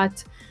is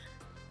that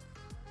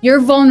your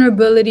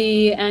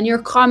vulnerability and your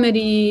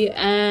comedy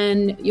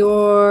and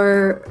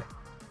your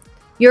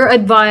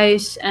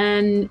advice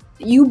and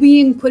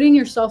you putting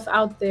yourself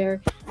out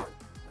there,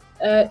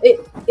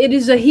 it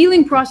is a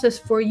healing process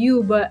for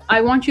you, but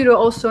I want you to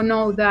also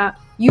know that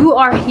you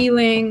are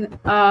healing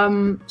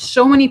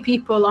so many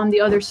people on the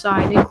other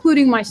side,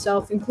 including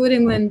myself,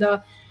 including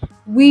Linda.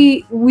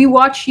 We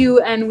watch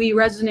you and we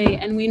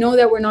resonate and we know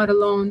that we're not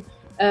alone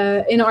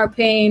in our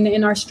pain,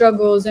 in our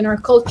struggles, in our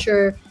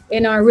culture,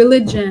 in our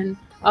religion,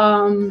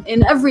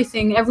 in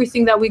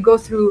everything that we go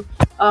through.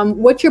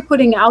 What you're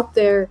putting out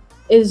there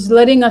is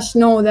letting us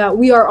know that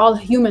we are all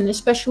human,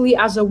 especially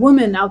as a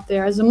woman out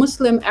there, as a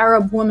Muslim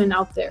Arab woman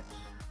out there.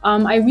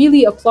 I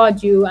really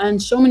applaud you,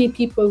 and so many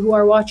people who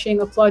are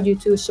watching applaud you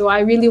too. So I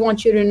really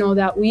want you to know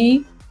that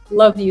we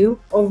love you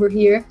over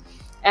here,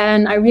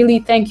 and I really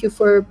thank you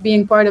for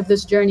being part of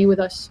this journey with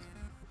us.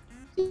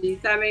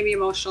 That made me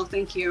emotional.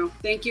 Thank you.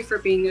 Thank you for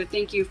being there.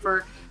 Thank you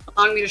for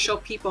allowing me to show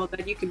people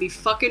that you can be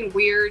fucking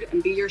weird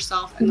and be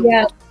yourself in the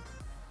world.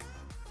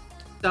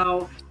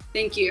 So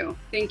thank you.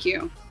 Thank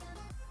you.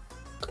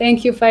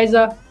 Thank you,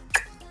 Faiza.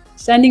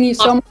 Sending you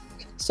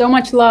so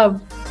much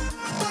love.